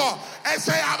people and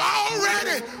say, I've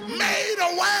already made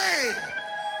a way.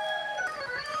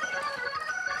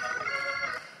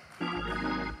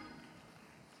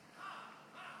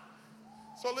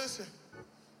 So listen,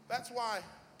 that's why,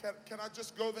 can I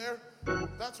just go there?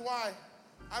 That's why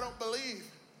I don't believe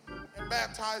in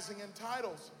baptizing in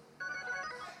titles.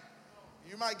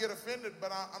 You might get offended,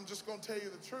 but I'm just going to tell you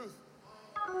the truth.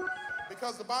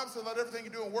 Because the Bible says, let everything you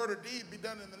do in word or deed be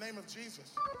done in the name of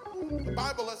Jesus. The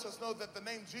Bible lets us know that the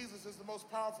name Jesus is the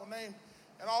most powerful name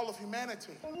in all of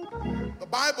humanity. The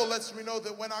Bible lets me know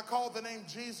that when I call the name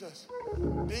Jesus,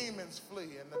 demons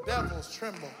flee and the devils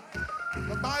tremble.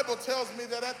 The Bible tells me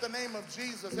that at the name of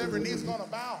Jesus, every knee's going to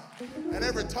bow and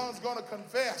every tongue's going to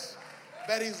confess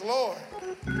that he's Lord.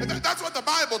 That's what the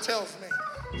Bible tells me.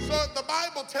 So the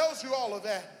Bible tells you all of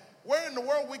that. Where in the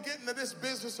world we get into this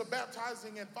business of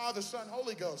baptizing in Father, Son,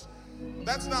 Holy Ghost?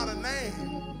 That's not a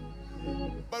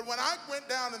name. But when I went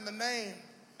down in the name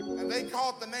and they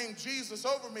called the name Jesus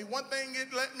over me, one thing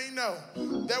it let me know,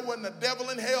 there wasn't a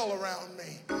devil in hell around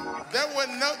me. There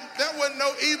wasn't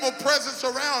no evil presence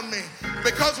around me.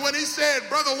 Because when he said,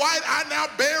 Brother White, I now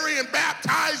bury and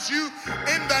baptize you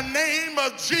in the name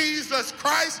of Jesus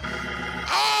Christ,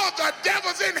 all the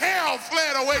devils in hell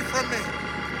fled away from me.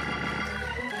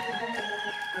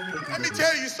 Let me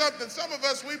tell you something. Some of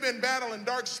us, we've been battling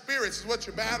dark spirits is what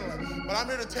you're battling. But I'm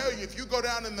here to tell you, if you go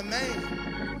down in the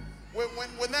name,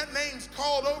 when that name's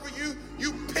called over you,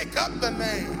 you pick up the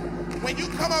name. When you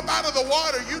come up out of the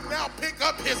water, you now pick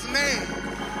up his name.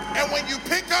 And when you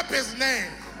pick up his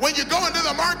name, when you go into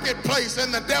the marketplace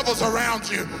and the devil's around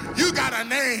you, you got a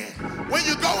name. When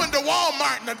you go into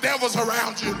Walmart and the devil's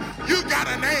around you, you got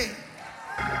a name.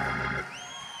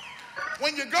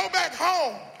 When you go back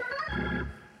home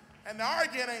and the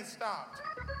arguing ain't stopped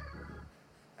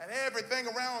and everything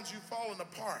around you falling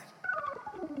apart,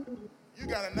 you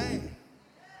got a name.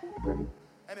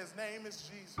 And his name is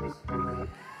Jesus.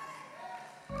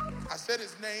 I said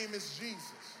his name is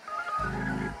Jesus.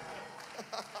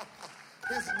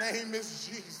 His name is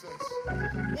Jesus.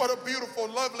 What a beautiful,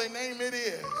 lovely name it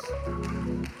is.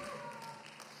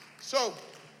 So,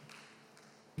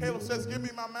 Caleb says, give me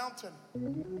my mountain.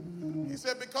 He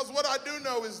said, because what I do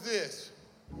know is this.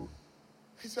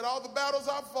 He said, all the battles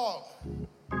I've fought,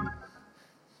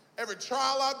 every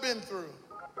trial I've been through,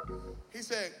 he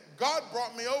said, God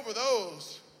brought me over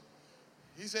those.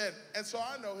 He said, and so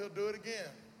I know he'll do it again.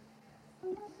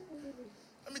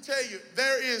 Let me tell you,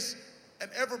 there is an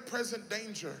ever-present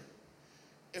danger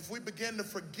if we begin to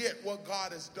forget what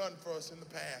God has done for us in the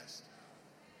past.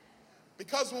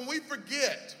 Because when we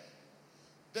forget,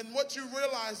 then what you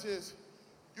realize is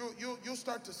you'll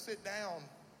start to sit down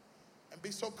and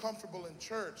be so comfortable in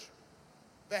church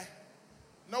that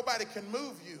nobody can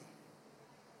move you.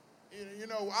 You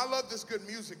know, I love this good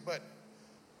music, but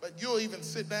you'll even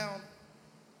sit down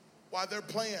while they're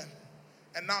playing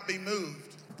and not be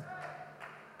moved.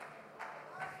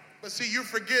 But see, you're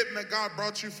forgetting that God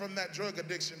brought you from that drug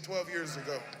addiction 12 years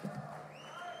ago.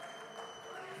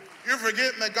 You're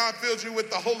forgetting that God filled you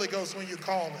with the Holy Ghost when you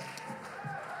called him.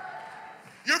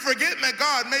 You're forgetting that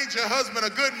God made your husband a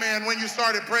good man when you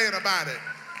started praying about it.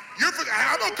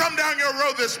 I'm going to come down your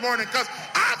road this morning because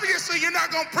obviously you're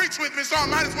not going to preach with me, so I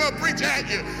might as well preach at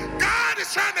you. God is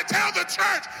trying to tell the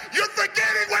church, you're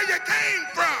forgetting where you came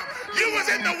from. You was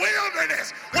in the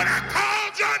wilderness. When I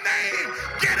called your name,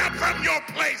 get up from your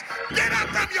place. Get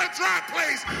up from your dry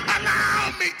place.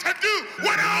 Allow me to do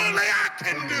what only I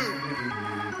can do.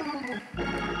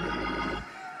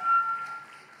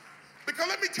 Because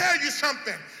let me tell you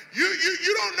something.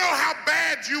 You don't know how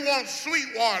bad you want sweet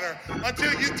water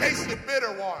until you tasted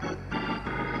bitter water.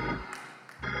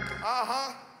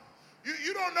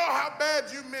 You don't know how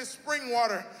bad you miss spring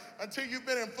water until you've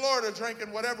been in Florida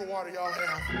drinking whatever water y'all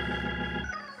have.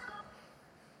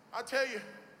 I tell you,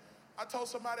 I told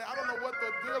somebody, I don't know what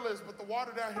the deal is, but the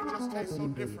water down here just tastes so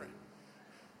different.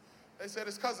 They said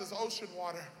it's because it's ocean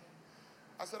water.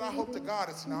 I said, I hope to God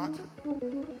it's not.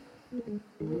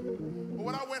 But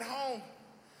when I went home,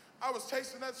 I was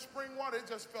tasting that spring water. It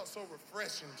just felt so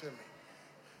refreshing to me.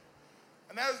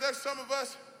 And there's some of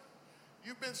us,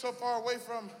 you've been so far away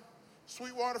from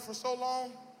sweet water for so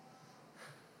long,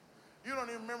 you don't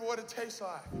even remember what it tastes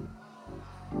like.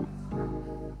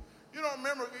 You don't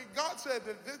remember. God said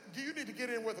that you need to get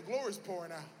in where the glory's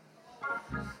pouring out.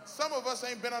 Some of us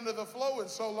ain't been under the flow in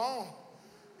so long,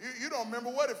 you don't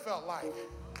remember what it felt like.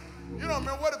 You don't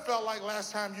remember what it felt like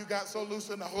last time you got so loose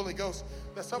in the Holy Ghost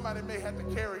that somebody may have to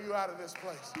carry you out of this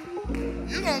place.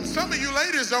 Some of you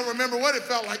ladies don't remember what it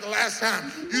felt like the last time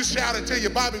you shouted till your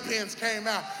bobby pins came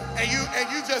out and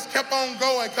you just kept on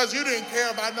going because you didn't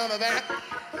care about none of that.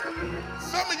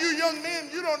 Some of you young men,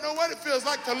 you don't know what it feels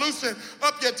like to loosen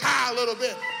up your tie a little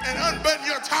bit and unbutton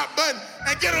your top button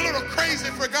and get a little crazy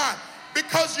for God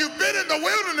because you've been in the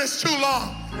wilderness too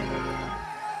long.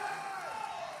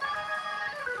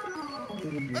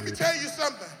 Let me tell you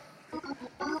something.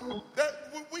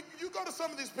 You go to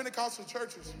some of these Pentecostal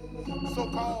churches,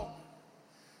 so-called,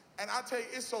 and I tell you,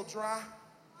 it's so dry.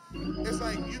 It's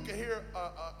like you can hear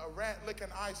a rat licking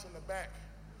ice in the back.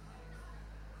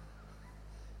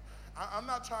 I'm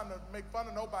not trying to make fun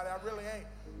of nobody. I really ain't.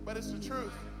 But it's the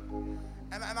truth.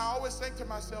 And I always think to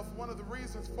myself, one of the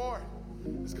reasons for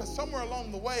it is because somewhere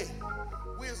along the way,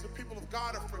 we as the people of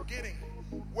God are forgetting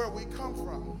where we come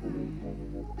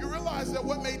from. You realize that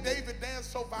what made David dance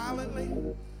so violently,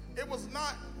 it was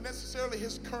not necessarily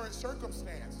his current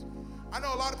circumstance. I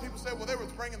know a lot of people say, well, they were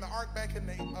bringing the ark back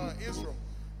into Israel.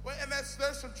 Well, and there's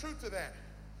some truth to that.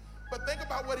 But think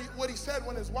about what he said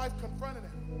when his wife confronted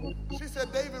him. She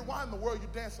said, David, why in the world you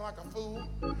dancing like a fool?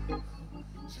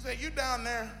 She said, you down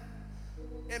there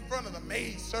in front of the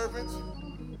maid servants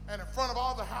and in front of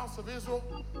all the house of Israel?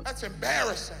 That's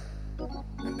embarrassing.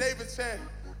 And David said,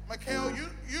 Michal,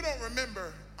 you don't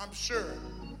remember, I'm sure,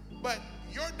 but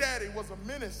your daddy was a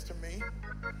menace to me.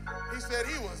 He said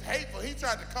he was hateful. He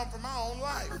tried to come for my own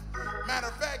life. Matter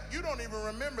of fact, you don't even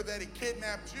remember that he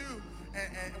kidnapped you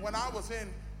and when I was in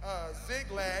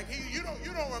Ziklag. You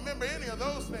don't remember any of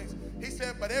those things. He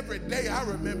said, but every day I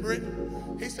remember it.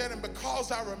 He said, and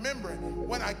because I remember it,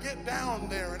 when I get down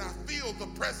there and I feel the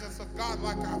presence of God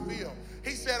like I feel,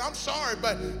 he said, I'm sorry,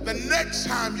 but the next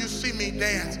time you see me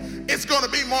dance, it's going to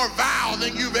be more vile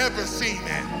than you've ever seen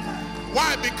it.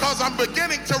 Why? Because I'm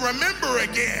beginning to remember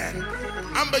again.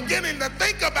 I'm beginning to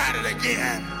think about it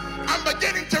again. I'm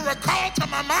beginning to recall to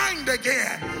my mind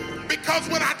again. Because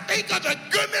when I think of the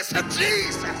goodness of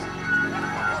Jesus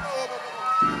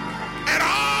and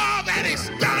all that he's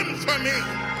done for me,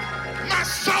 my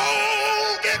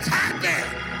soul gets happy.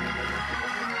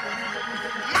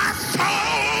 My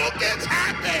soul gets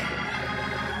happy.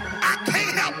 I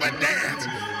can't help but dance.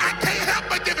 I can't help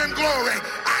but give him glory.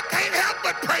 I can't help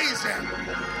but praise him.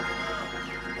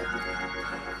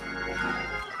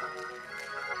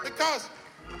 Because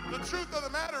the truth of the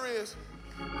matter is,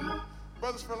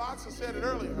 Brother Sferlazza said it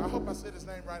earlier. I hope I said his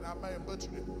name right. I may have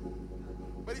butchered it.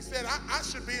 But he said, I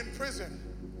should be in prison.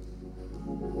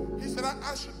 He said,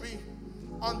 I should be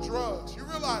on drugs. You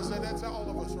realize that that's all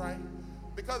of us, right?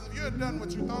 Because if you had done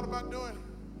what you thought about doing,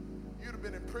 you'd have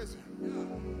been in prison.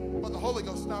 But the Holy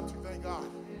Ghost stopped you, thank God.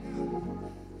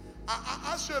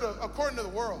 I should have, according to the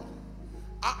world,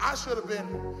 I should have been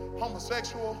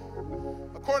homosexual.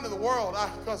 According to the world,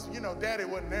 because, Daddy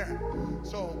wasn't there.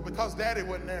 So because Daddy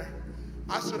wasn't there,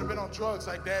 I should have been on drugs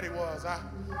like Daddy was. I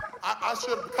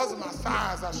should have, because of my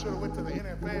size, I should have went to the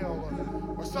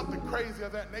NFL or something crazy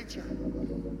of that nature.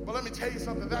 But let me tell you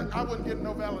something, that I wouldn't get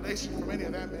no validation from any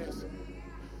of that mess.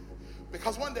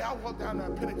 Because one day I walked down to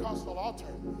a Pentecostal altar,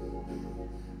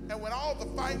 and when all the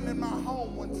fighting in my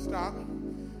home wouldn't stop,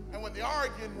 and when the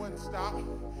arguing wouldn't stop,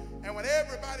 and when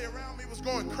everybody around me was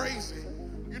going crazy,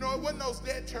 it wasn't those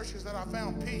dead churches that I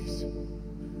found peace.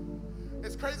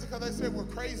 It's crazy because they say we're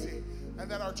crazy and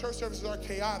that our church services are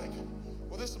chaotic.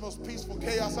 Well, this is the most peaceful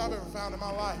chaos I've ever found in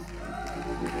my life.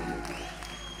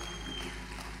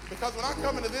 Because when I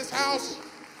come into this house,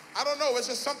 I don't know, it's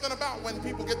just something about when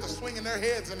people get to swinging their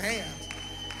heads and hands.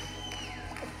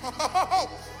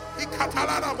 It's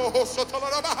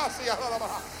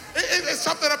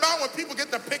something about when people get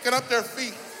to picking up their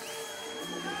feet.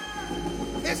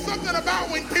 It's something about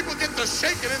when people get to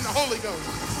shaking in the Holy Ghost.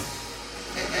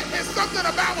 It's something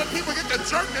about when people get to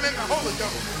jerking in the Holy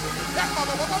Ghost.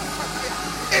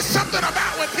 It's something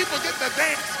about when people get to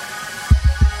dance.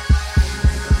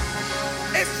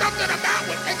 It's something about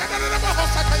when...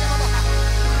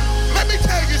 Let me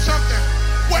tell you something.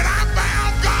 When I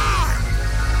found God,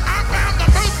 I found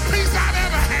the most peace I've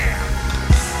ever had.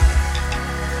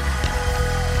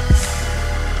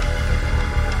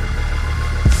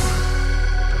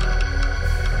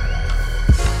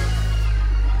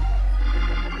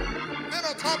 Then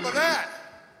on top of that,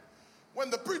 when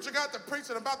the preacher got to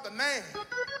preaching about the name,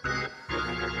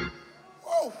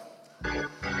 whoa.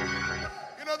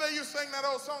 They used to sing that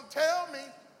old song, tell me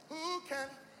who can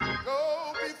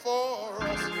go before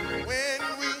us when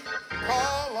we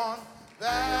call on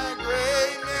that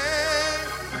great name.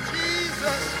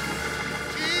 Jesus,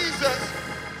 Jesus,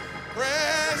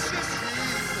 precious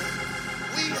Jesus,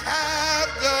 we have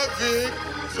the victory.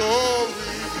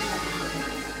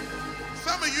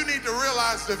 Some of you need to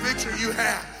realize the victory you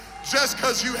have just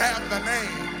because you have the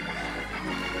name.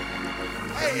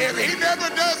 Hey, if he never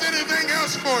does anything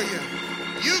else for you,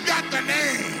 you got the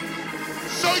name,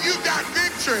 so you got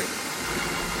victory.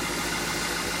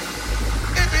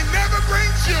 If he never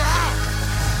brings you out,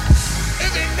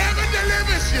 if he never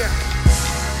delivers you,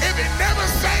 if he never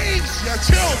saves your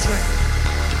children,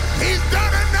 he's done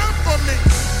enough for me.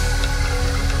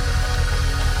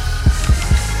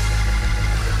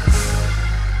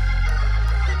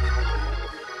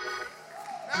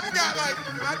 Now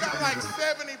I got like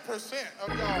 70% of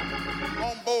y'all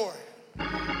on board.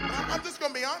 I'm just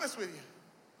going to be honest with you.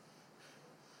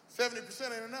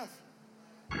 70% ain't enough.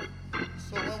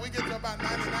 So when we get to about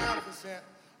 99%,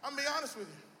 I'm going to be honest with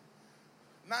you.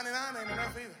 99 ain't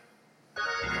enough either.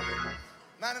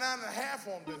 99 and a half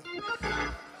won't do.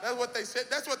 That's what they said.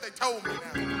 That's what they told me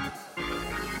now.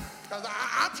 Because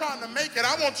I'm trying to make it.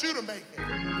 I want you to make it.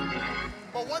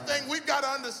 But one thing we've got to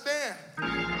understand,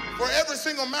 for every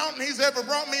single mountain he's ever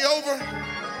brought me over,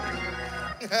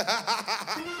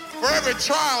 for every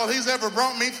trial he's ever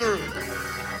brought me through,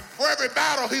 for every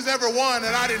battle he's ever won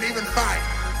that I didn't even fight,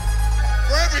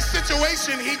 for every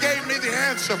situation he gave me the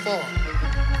answer for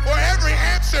every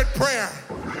answered prayer,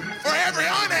 for every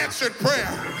unanswered prayer,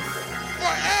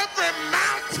 for every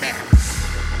mountain,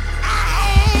 I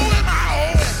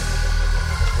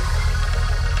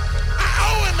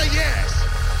owe him a yes.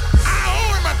 I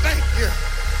owe him a thank you.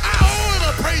 I owe him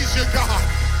a praise you, God.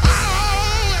 I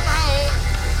owe him.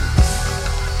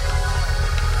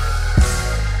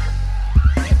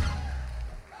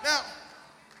 Now,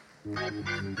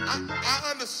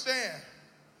 I understand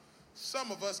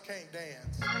some of us can't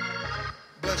dance.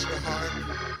 Bless your heart.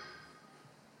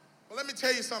 But let me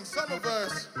tell you something. Some of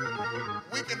us,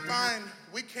 we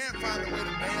can't find a way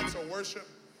to dance or worship,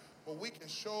 but we can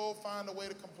sure find a way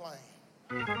to complain.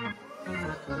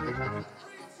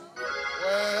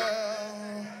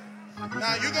 Well,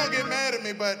 now you're going to get mad at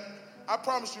me, but I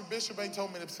promise you, Bishop ain't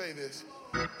told me to say this.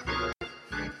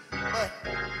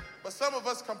 But some of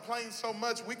us complain so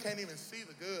much we can't even see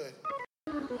the good.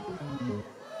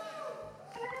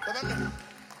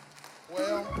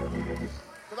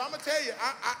 Because I'm going to tell you,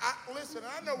 listen,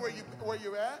 I know where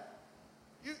you're at.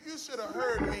 You should have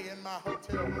heard me in my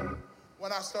hotel room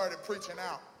when I started preaching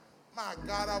out. My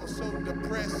God, I was so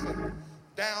depressed and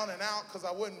down and out because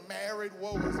I wasn't married.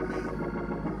 Woe is me.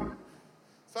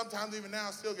 Sometimes even now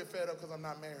I still get fed up because I'm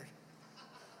not married.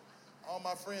 All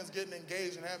my friends getting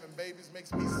engaged and having babies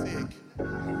makes me sick.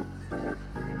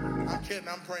 I'm kidding,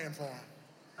 I'm praying for them.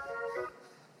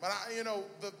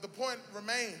 But the point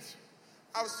remains.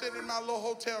 I was sitting in my little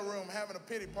hotel room having a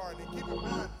pity party. Keep in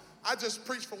mind, I just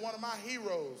preached for one of my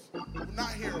heroes.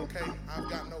 Not here, okay? I've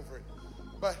gotten over it.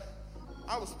 But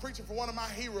I was preaching for one of my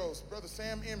heroes, Brother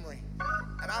Sam Emery.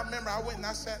 And I remember I went and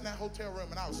I sat in that hotel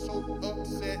room and I was so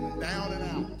upset and down and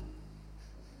out.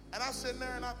 And I was sitting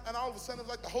there and all of a sudden it was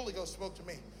like the Holy Ghost spoke to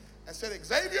me and said,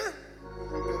 Xavier,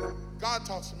 God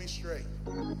talks to me straight.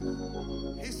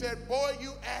 He said, boy,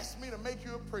 you asked me to make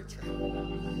you a preacher.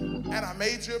 And I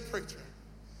made you a preacher.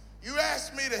 You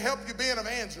asked me to help you be an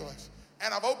evangelist.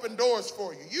 And I've opened doors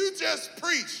for you. You just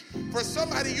preach for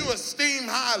somebody you esteem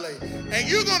highly. And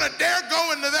you're going to dare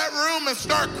go into that room and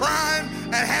start crying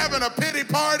and having a pity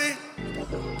party?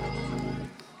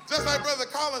 Just like Brother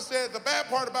Collins said, the bad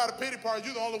part about a pity party,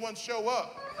 you're the only one to show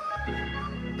up.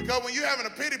 Because when you're having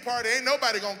a pity party, ain't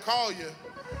nobody going to call you.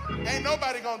 Ain't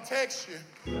nobody going to text you.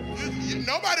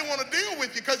 Nobody want to deal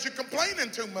with you because you're complaining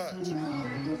too much.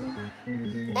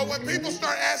 But when people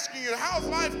start asking you, how's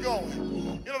life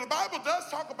going? The Bible does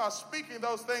talk about speaking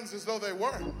those things as though they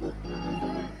were.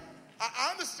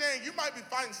 I understand you might be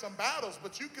fighting some battles,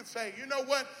 but you could say, you know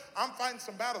what? I'm fighting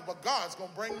some battles, but God's going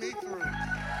to bring me through.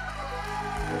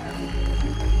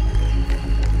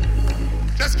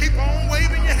 Just keep on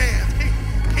waving your hands.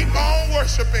 Keep on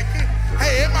worshiping.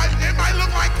 Hey, it might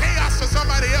look like chaos to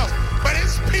somebody else, but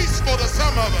it's peaceful to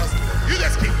some of us. You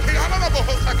just keep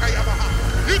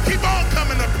on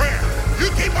coming to prayer. You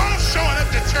keep on showing up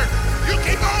to church. You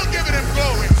keep on giving him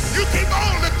glory. You keep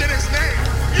on lifting his name.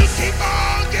 You keep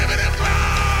on giving him glory.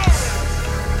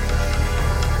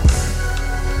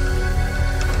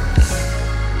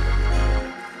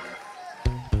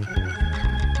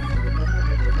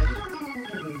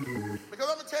 Because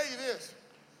I'm going to tell you this.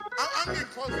 I'm getting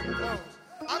close to close.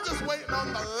 I'm just waiting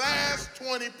on the last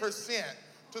 20%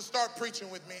 to start preaching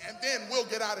with me, and then we'll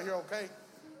get out of here, okay?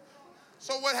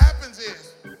 So what happens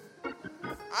is,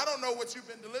 I don't know what you've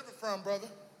been delivered from, brother,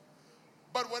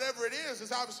 but whatever it is,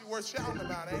 it's obviously worth shouting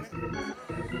about, ain't it?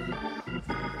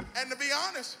 And to be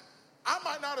honest, I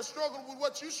might not have struggled with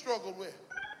what you struggled with,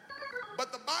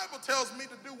 but the Bible tells me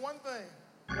to do one thing: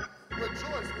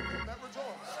 rejoice with them that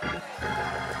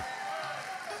rejoice.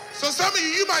 So some of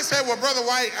you might say, well, Brother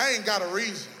White, I ain't got a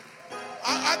reason.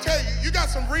 I tell you, you got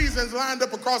some reasons lined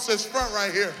up across this front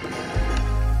right here.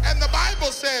 And the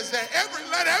Bible says that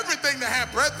let everything that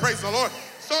have breath praise the Lord.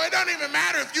 So it doesn't even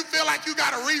matter if you feel like you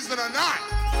got a reason or not.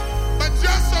 But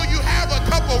just so you have a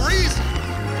couple reasons.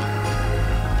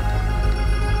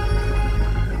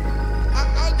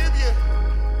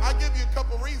 I'll give you a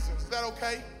couple reasons. Is that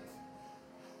okay?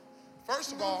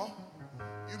 First of all,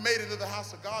 you made it to the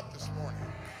house of God this morning.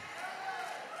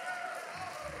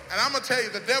 And I'm going to tell you,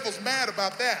 the devil's mad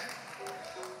about that.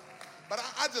 But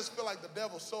I just feel like the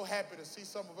devil's so happy to see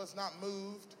some of us not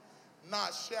moved,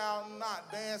 not shouting, not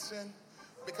dancing.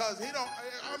 Because I'm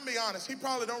going to be honest, he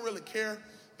probably don't really care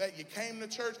that you came to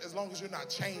church as long as you're not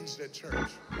changed at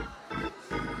church.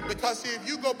 Because see, if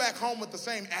you go back home with the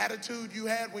same attitude you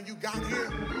had when you got here,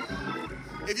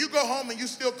 if you go home and you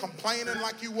still complaining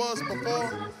like you was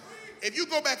before, if you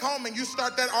go back home and you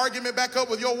start that argument back up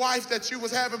with your wife that you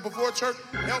was having before church,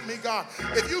 help me God.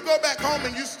 If you go back home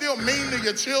and you still mean to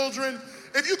your children,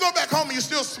 if you go back home and you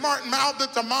still smart and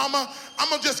mouthed to mama, I'm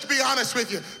going to just be honest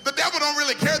with you. The devil don't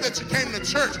really care that you came to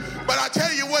church. But I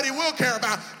tell you what he will care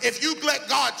about: if you let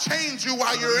God change you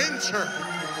while you're in church.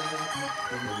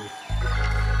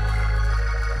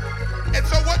 And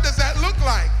so what does that look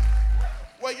like?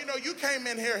 Well, you came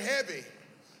in here heavy.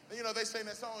 They say in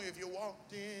that song, if you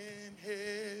walked in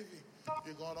heavy,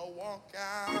 you're going to walk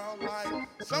out light.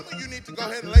 Some of you need to go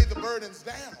ahead and lay the burdens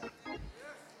down.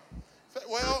 Say,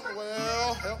 well,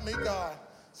 help me God.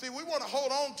 See, we want to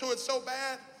hold on to it so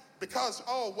bad because,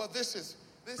 this is,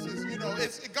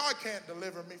 God can't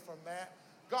deliver me from that.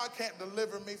 God can't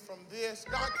deliver me from this.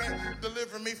 God can't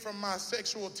deliver me from my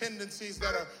sexual tendencies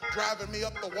that are driving me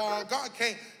up the wall. God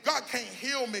can't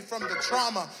heal me from the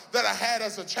trauma that I had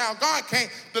as a child. God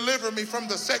can't deliver me from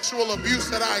the sexual abuse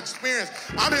that I experienced.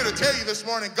 I'm here to tell you this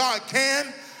morning, God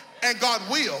can and God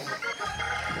will.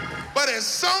 But at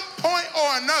some point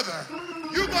or another,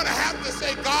 you're going to have to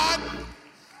say, God,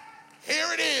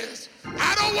 here it is.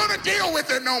 I don't want to deal with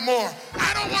it no more.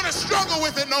 I don't want to struggle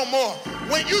with it no more.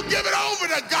 When you give it over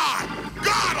to God,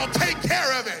 God will take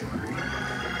care of it.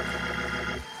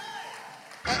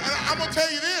 And I'm going to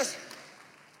tell you this.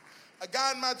 A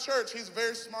guy in my church, he's a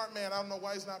very smart man. I don't know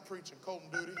why he's not preaching. Colton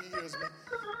duty, he hears me.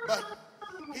 But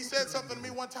he said something to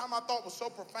me one time I thought was so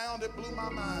profound it blew my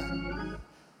mind.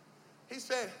 He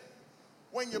said,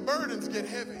 when your burdens get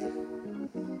heavy,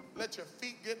 let your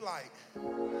feet get light.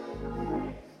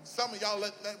 Some of y'all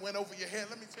that went over your head.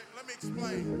 Let me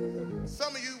explain.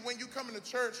 Some of you, when you come into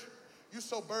church, you're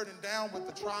so burdened down with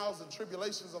the trials and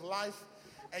tribulations of life,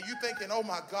 and you thinking, oh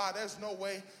my God, there's no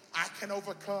way I can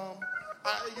overcome.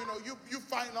 You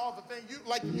fighting all the things.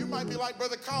 You might be like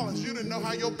Brother Collins. You didn't know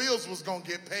how your bills was going to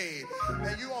get paid.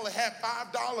 And you only had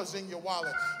 $5 in your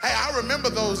wallet. Hey, I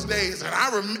remember those days. And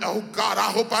oh God,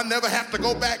 I hope I never have to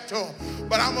go back to them.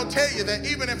 But I'm going to tell you that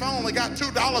even if I only got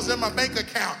 $2 in my bank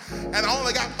account and I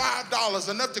only got $5,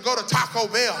 enough to go to Taco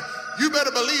Bell, you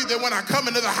better believe that when I come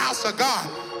into the house of God,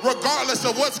 regardless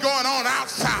of what's going on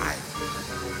outside,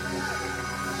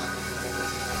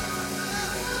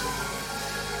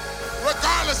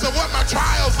 regardless of what my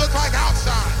trials look like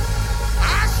outside,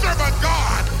 I serve a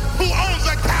God who owns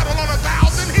the cattle on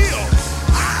 1,000 hills.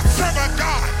 I serve a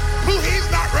God who he's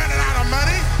not running out of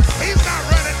money. He's not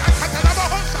running.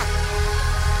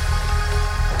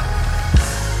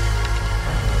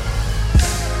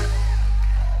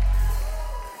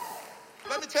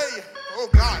 Let me tell you, oh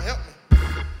God, help me.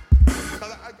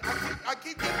 Because I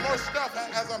keep getting more stuff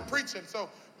as I'm preaching. So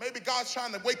maybe God's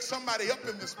trying to wake somebody up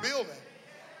in this building.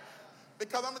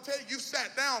 Because I'm going to tell you, you've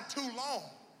sat down too long.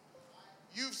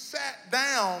 You've sat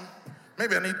down.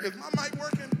 Maybe is my mic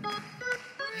working?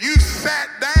 You sat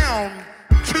down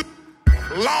too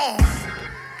long.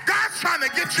 God's trying to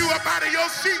get you up out of your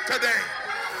seat today.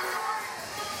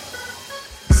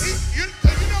 You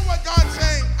know what God's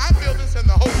saying? I feel this in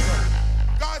the Holy Ghost.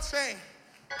 God's saying,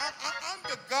 I'm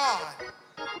the God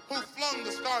who flung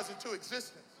the stars into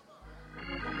existence.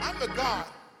 I'm the God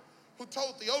who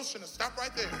told the ocean to stop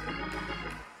right there.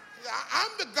 I'm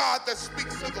the God that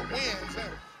speaks to the winds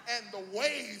and the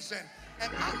waves,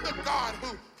 and I'm the God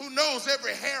who knows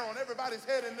every hair on everybody's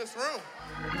head in this room.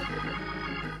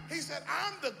 He said,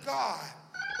 I'm the God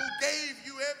who gave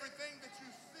you everything that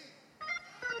you see.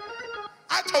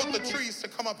 I told the trees to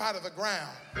come up out of the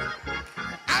ground.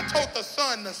 I told the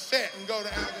sun to set and go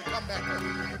down and come back up.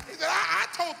 He said, I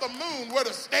told the moon where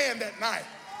to stand at night.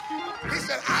 He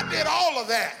said, I did all of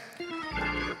that.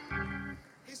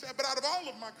 He said, but out of all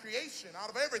of my creation, out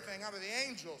of everything, out of the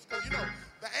angels, because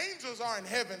the angels are in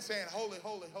heaven saying, holy,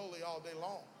 holy, holy all day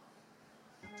long.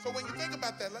 So when you think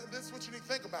about that, this is what you need to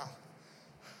think about.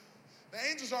 The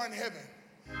angels are in heaven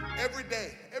every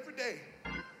day,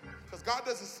 because God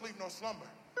doesn't sleep nor slumber.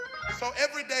 So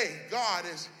every day, God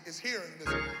is hearing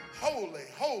this, holy,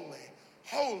 holy,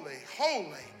 holy,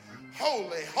 holy,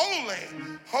 holy, holy,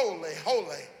 holy,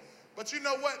 holy. But you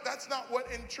know what? That's not what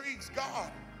intrigues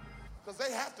God, because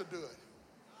they have to do it.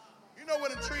 You know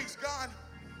what intrigues God?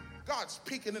 God's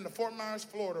peeking into Fort Myers,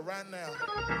 Florida right now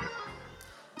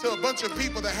to a bunch of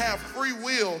people that have free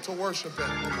will to worship him.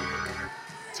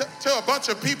 To a bunch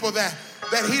of people that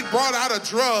he brought out of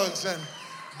drugs and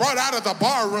brought out of the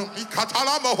bar room. To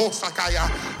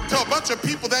a bunch of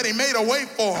people that he made a way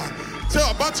for. To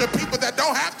a bunch of people that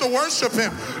don't have to worship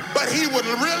him, but he would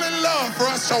really love for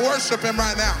us to worship him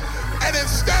right now. And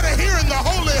instead of hearing the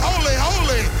holy, holy,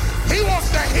 holy, he wants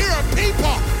to hear a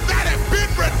people that have been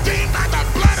redeemed by the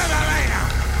blood of the Lamb.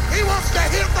 He wants to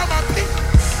hear from a people.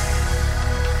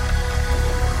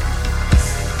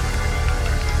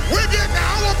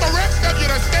 I want the rest of you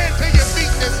to stand to your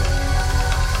feet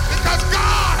because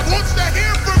God wants to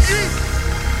hear from you.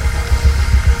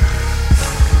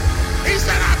 He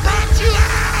said, I brought you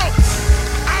out.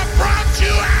 I brought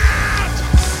you out.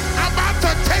 I'm about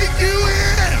to take you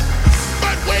in.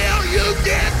 But will you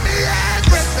give me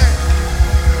everything?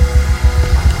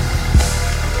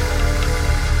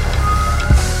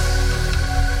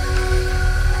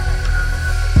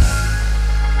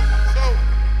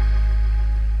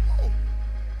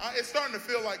 It's starting to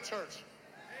feel like church.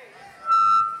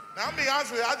 Now, I'll be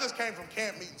honest with you, I just came from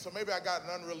camp meeting, so maybe I got an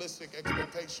unrealistic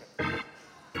expectation.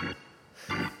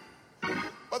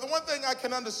 But the one thing I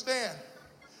can understand,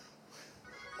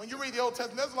 when you read the Old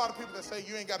Testament, there's a lot of people that say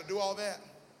you ain't got to do all that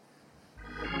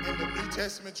in the New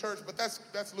Testament church, but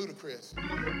that's ludicrous.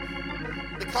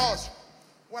 Because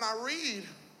when I read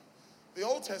the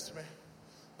Old Testament,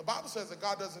 the Bible says that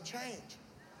God doesn't change.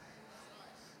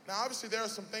 Now, obviously, there are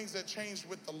some things that changed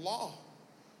with the law,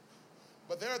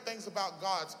 but there are things about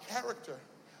God's character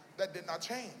that did not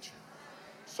change.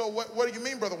 So what do you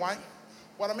mean, Brother White?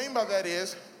 What I mean by that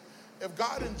is, if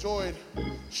God enjoyed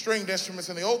stringed instruments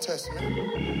in the Old Testament,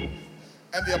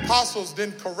 and the apostles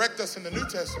didn't correct us in the New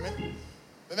Testament,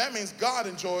 then that means God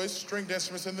enjoys stringed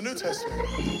instruments in the New Testament.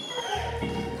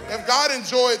 If God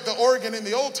enjoyed the organ in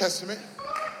the Old Testament,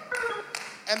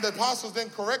 and the apostles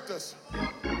didn't correct us,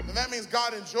 then that means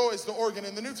God enjoys the organ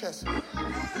in the New Testament.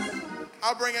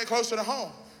 I'll bring it closer to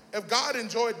home. If God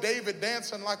enjoyed David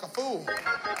dancing like a fool,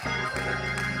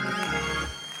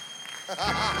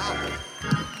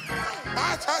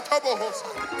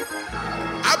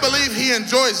 I believe he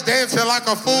enjoys dancing like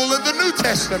a fool in the New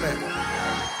Testament.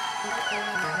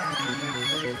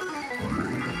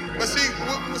 But see,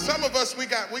 with some of us, we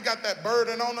got that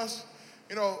burden on us.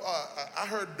 You know, I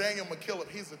heard Daniel McKillop,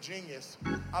 he's a genius.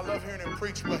 I love hearing him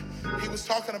preach, but he was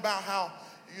talking about how,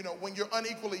 you know, when you're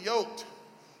unequally yoked,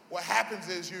 what happens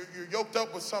is you're yoked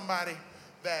up with somebody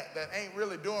that ain't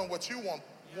really doing what you want,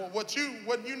 what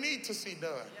you need to see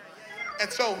done.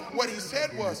 And so what he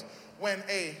said was, when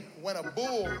a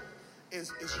bull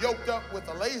is yoked up with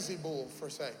a lazy bull, per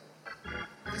se,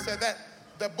 he said that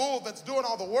the bull that's doing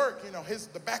all the work, you know,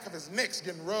 the back of his neck's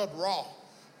getting rubbed raw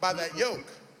by that yoke.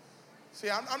 See,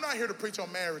 I'm not here to preach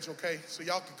on marriage, okay? So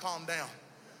y'all can calm down.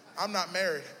 I'm not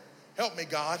married. Help me,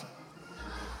 God.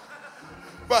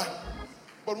 But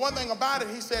one thing about it,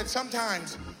 he said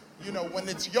sometimes, you know, when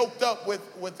it's yoked up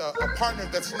with a partner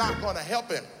that's not going to help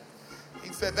him,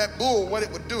 he said that bull, what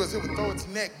it would do is it would throw its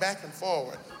neck back and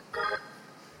forward.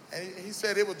 And he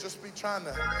said it would just be trying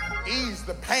to ease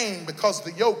the pain because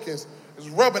the yoke is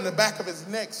rubbing the back of his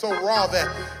neck so raw that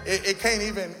it can't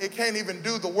even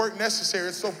do the work necessary.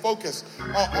 It's so focused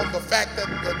on the fact that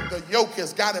the yoke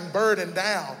has got him burdened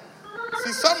down.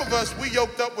 See, some of us, we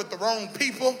yoked up with the wrong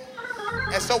people.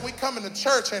 And so we come into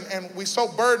church and we so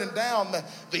burdened down that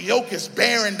the yoke is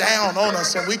bearing down on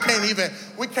us, and we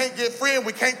can't get free, and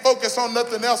we can't focus on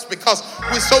nothing else because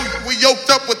we yoked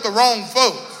up with the wrong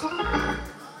folks.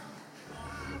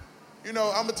 You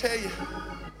know, I'm gonna tell you,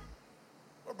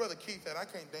 where Brother Keith at? I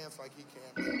can't dance like he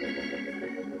can.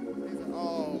 He's like,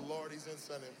 oh Lord, he's in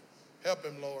Sunday. Help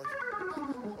him, Lord.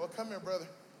 Well, come here, brother.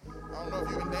 I don't know if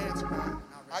you can dance or not.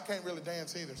 I can't really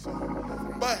dance either. So,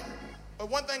 but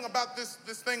one thing about this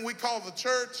thing we call the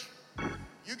church,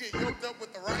 you get yoked up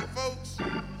with the right folks,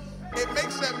 it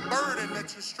makes that burden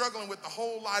that you're struggling with a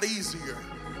whole lot easier.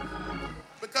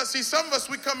 Because see, some of us,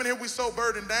 we come in here, we so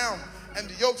burdened down, and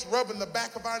the yoke's rubbing the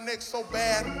back of our neck so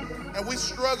bad, and we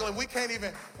struggling. We can't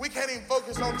even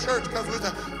focus on church because we're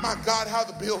like, my God, how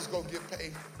the bills gonna get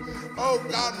paid? Oh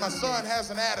God, my son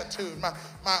has an attitude. My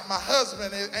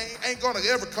husband ain't gonna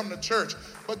ever come to church.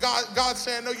 But God's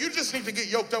saying, no, you just need to get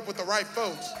yoked up with the right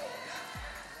folks.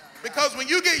 Because when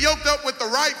you get yoked up with the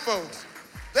right folks,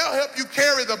 they'll help you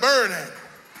carry the burden.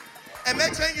 And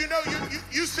next thing you know,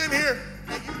 you sit here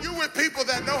and you with people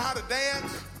that know how to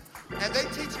dance, and they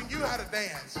teaching you how to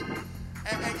dance.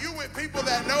 And you with people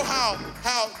that know how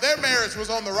their marriage was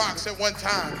on the rocks at one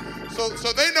time. So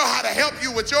they know how to help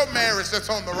you with your marriage that's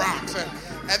on the rocks.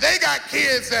 And they got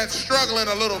kids that's struggling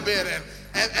a little bit.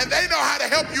 And they know how to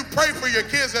help you pray for your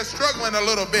kids that's struggling a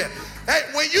little bit. Hey,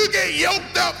 when you get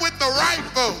yoked up with the right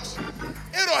folks,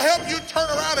 it'll help you turn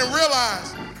around and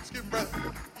realize, excuse me,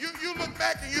 brother, you look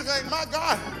back and you think, my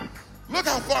God, look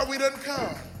how far we done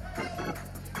come.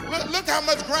 Look how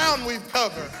much ground we've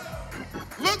covered.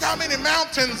 Look how many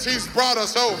mountains he's brought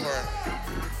us over.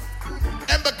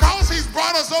 And because he's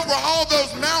brought us over all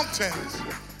those mountains,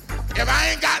 if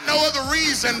I ain't got no other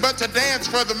reason but to dance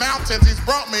for the mountains he's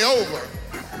brought me over.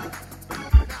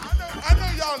 Now, I know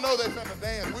y'all know they finna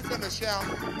dance. We finna shout.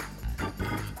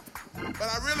 But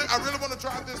I really want to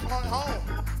drive this point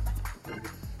home.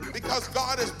 Because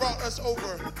God has brought us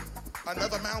over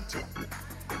another mountain.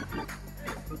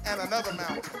 And another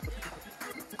mountain.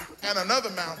 And another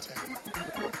mountain.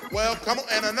 Well, come on,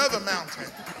 and another mountain.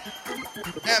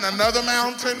 And another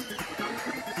mountain.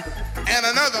 And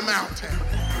another mountain.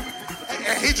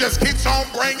 And he just keeps on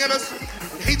bringing us.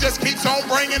 He just keeps on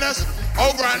bringing us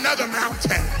over another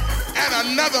mountain. And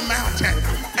another mountain.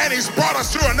 And he's brought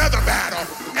us through another battle.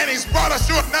 And he's brought us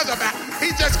through another battle.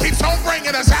 He just keeps on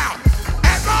bringing us out.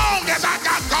 As long as I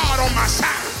got God on my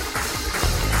side.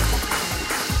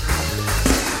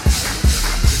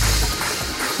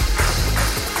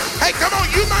 Hey, come on,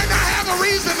 you might not have a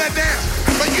reason to dance,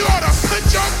 but you ought to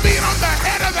put your feet on the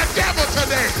head of the devil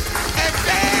today and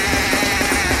dance.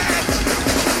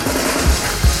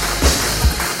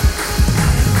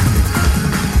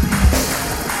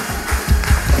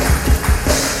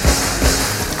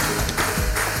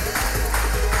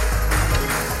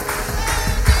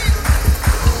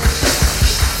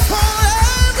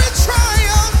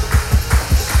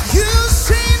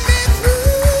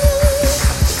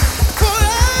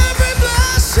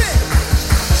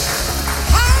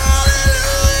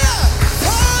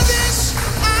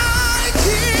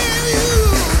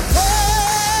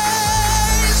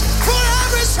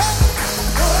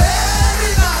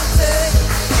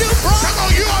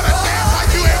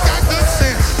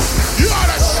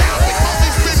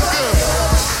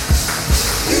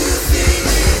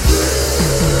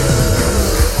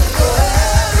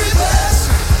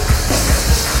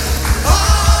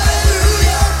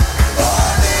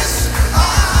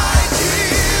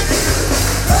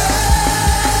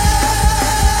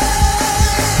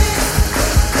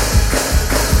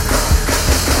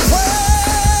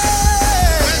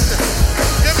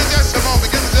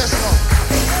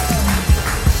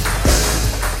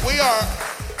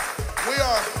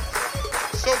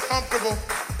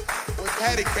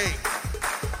 patty cake.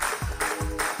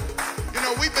 You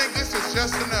know, we think this is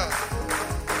just enough.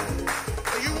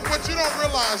 What you don't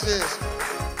realize is,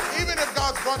 even if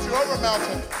God's brought you over a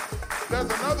mountain, there's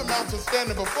another mountain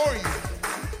standing before you.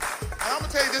 And I'm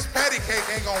gonna tell you, this patty cake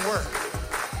ain't gonna work.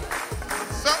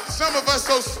 Some of us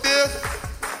so stiff,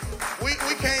 we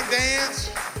can't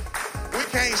dance, we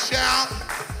can't shout,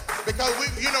 because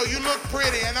you look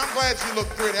pretty, and I'm glad you look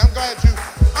pretty. I'm glad you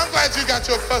got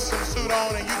your custom suit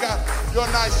on and you got your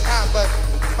nice tie, but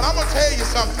I'm gonna tell you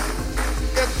something.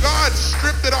 If God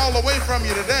stripped it all away from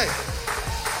you today,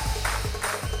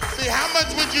 see, how much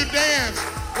would you dance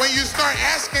when you start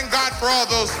asking God for all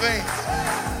those things?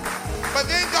 But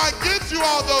then God gives you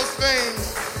all those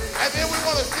things, and then we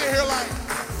want to sit here like,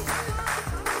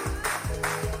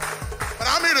 but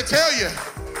I'm here to tell you,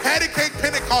 patty cake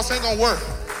Pentecost ain't gonna work.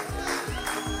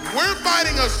 We're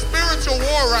fighting a spiritual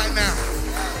war right now.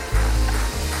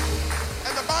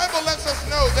 And the Bible lets us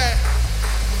know that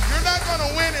you're not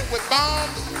gonna win it with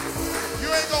bombs.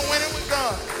 You ain't gonna win it with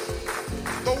guns.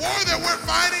 The war that we're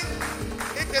fighting,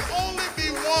 it can only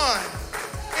be won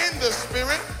in the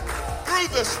Spirit, through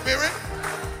the Spirit.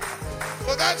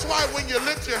 So that's why when you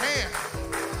lift your hands,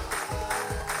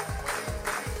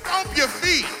 stomp your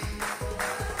feet,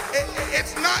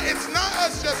 it's not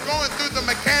us just going through the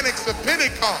mechanics of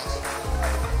Pentecost,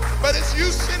 but it's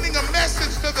you sending a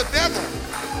message to the devil.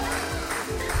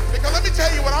 Because let me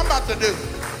tell you what I'm about to do.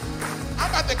 I'm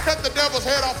about to cut the devil's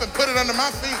head off and put it under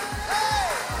my feet.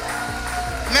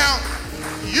 Now,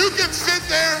 you can sit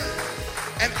there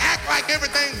and act like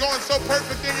everything's going so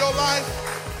perfect in your life.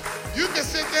 You can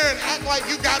sit there and act like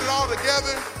you got it all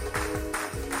together.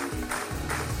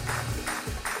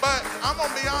 But I'm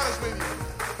going to be honest with you.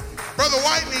 Brother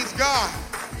White needs God.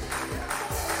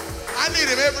 I need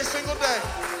him every single day.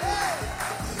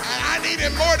 And I need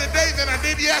him more today than I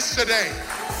did yesterday.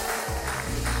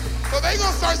 So they're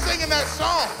going to start singing that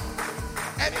song.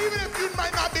 And even if you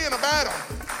might not be in a battle,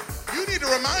 you need to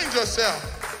remind yourself,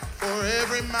 for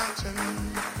every mountain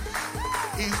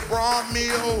he's brought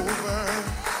me over,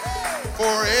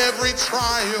 for every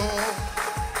trial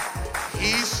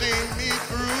he's seen me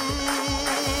through,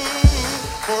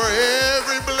 for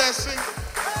every blessing,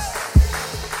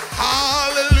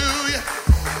 hallelujah,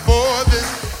 for this.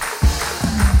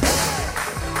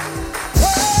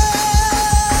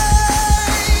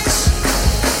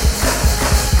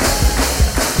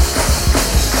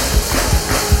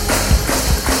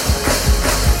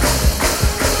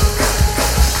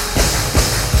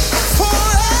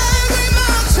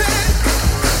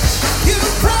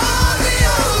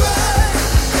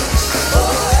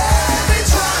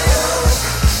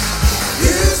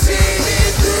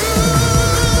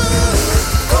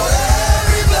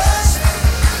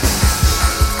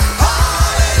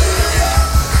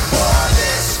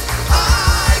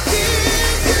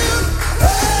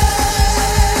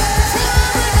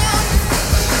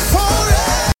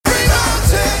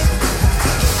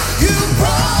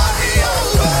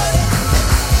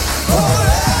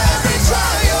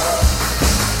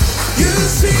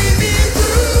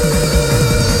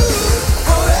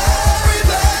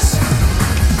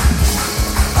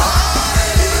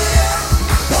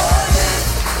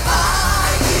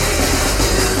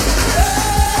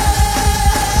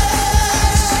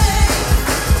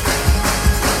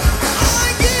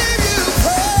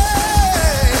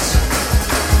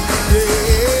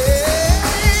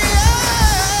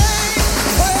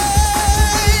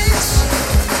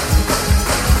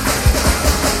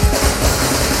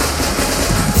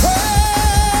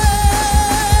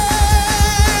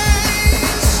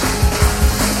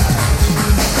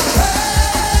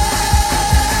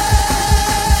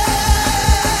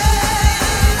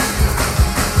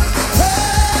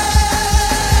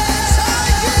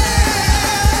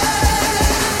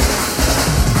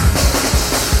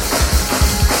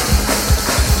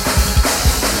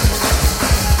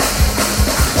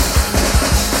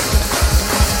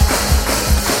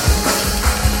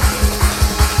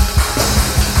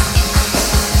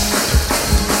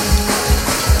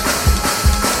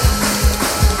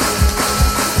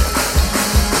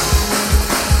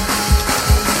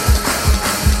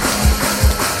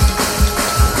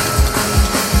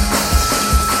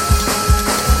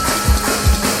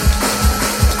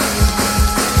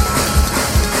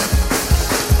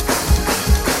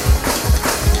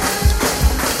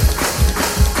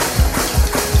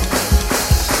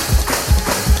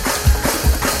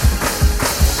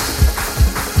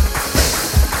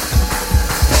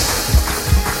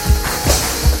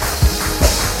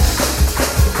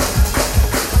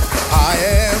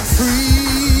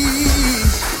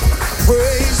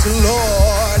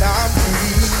 Lord, I'm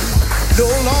free, no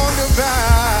longer bound.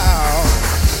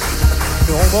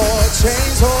 more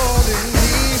chains holding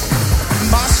me.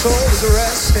 My soul is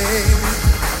resting.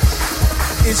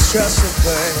 It's just a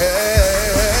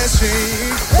blessing.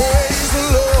 Praise the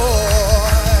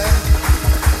Lord.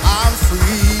 I'm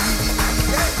free.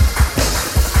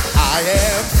 I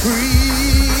am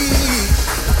free.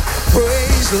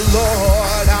 Praise the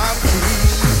Lord. I'm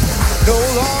free. No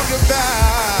longer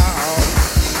bound.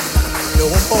 No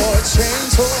more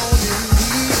chains holding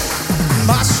me.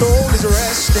 My soul is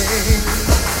resting.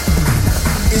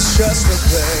 It's just a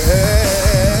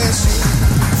blessing.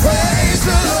 Praise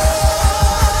the Lord.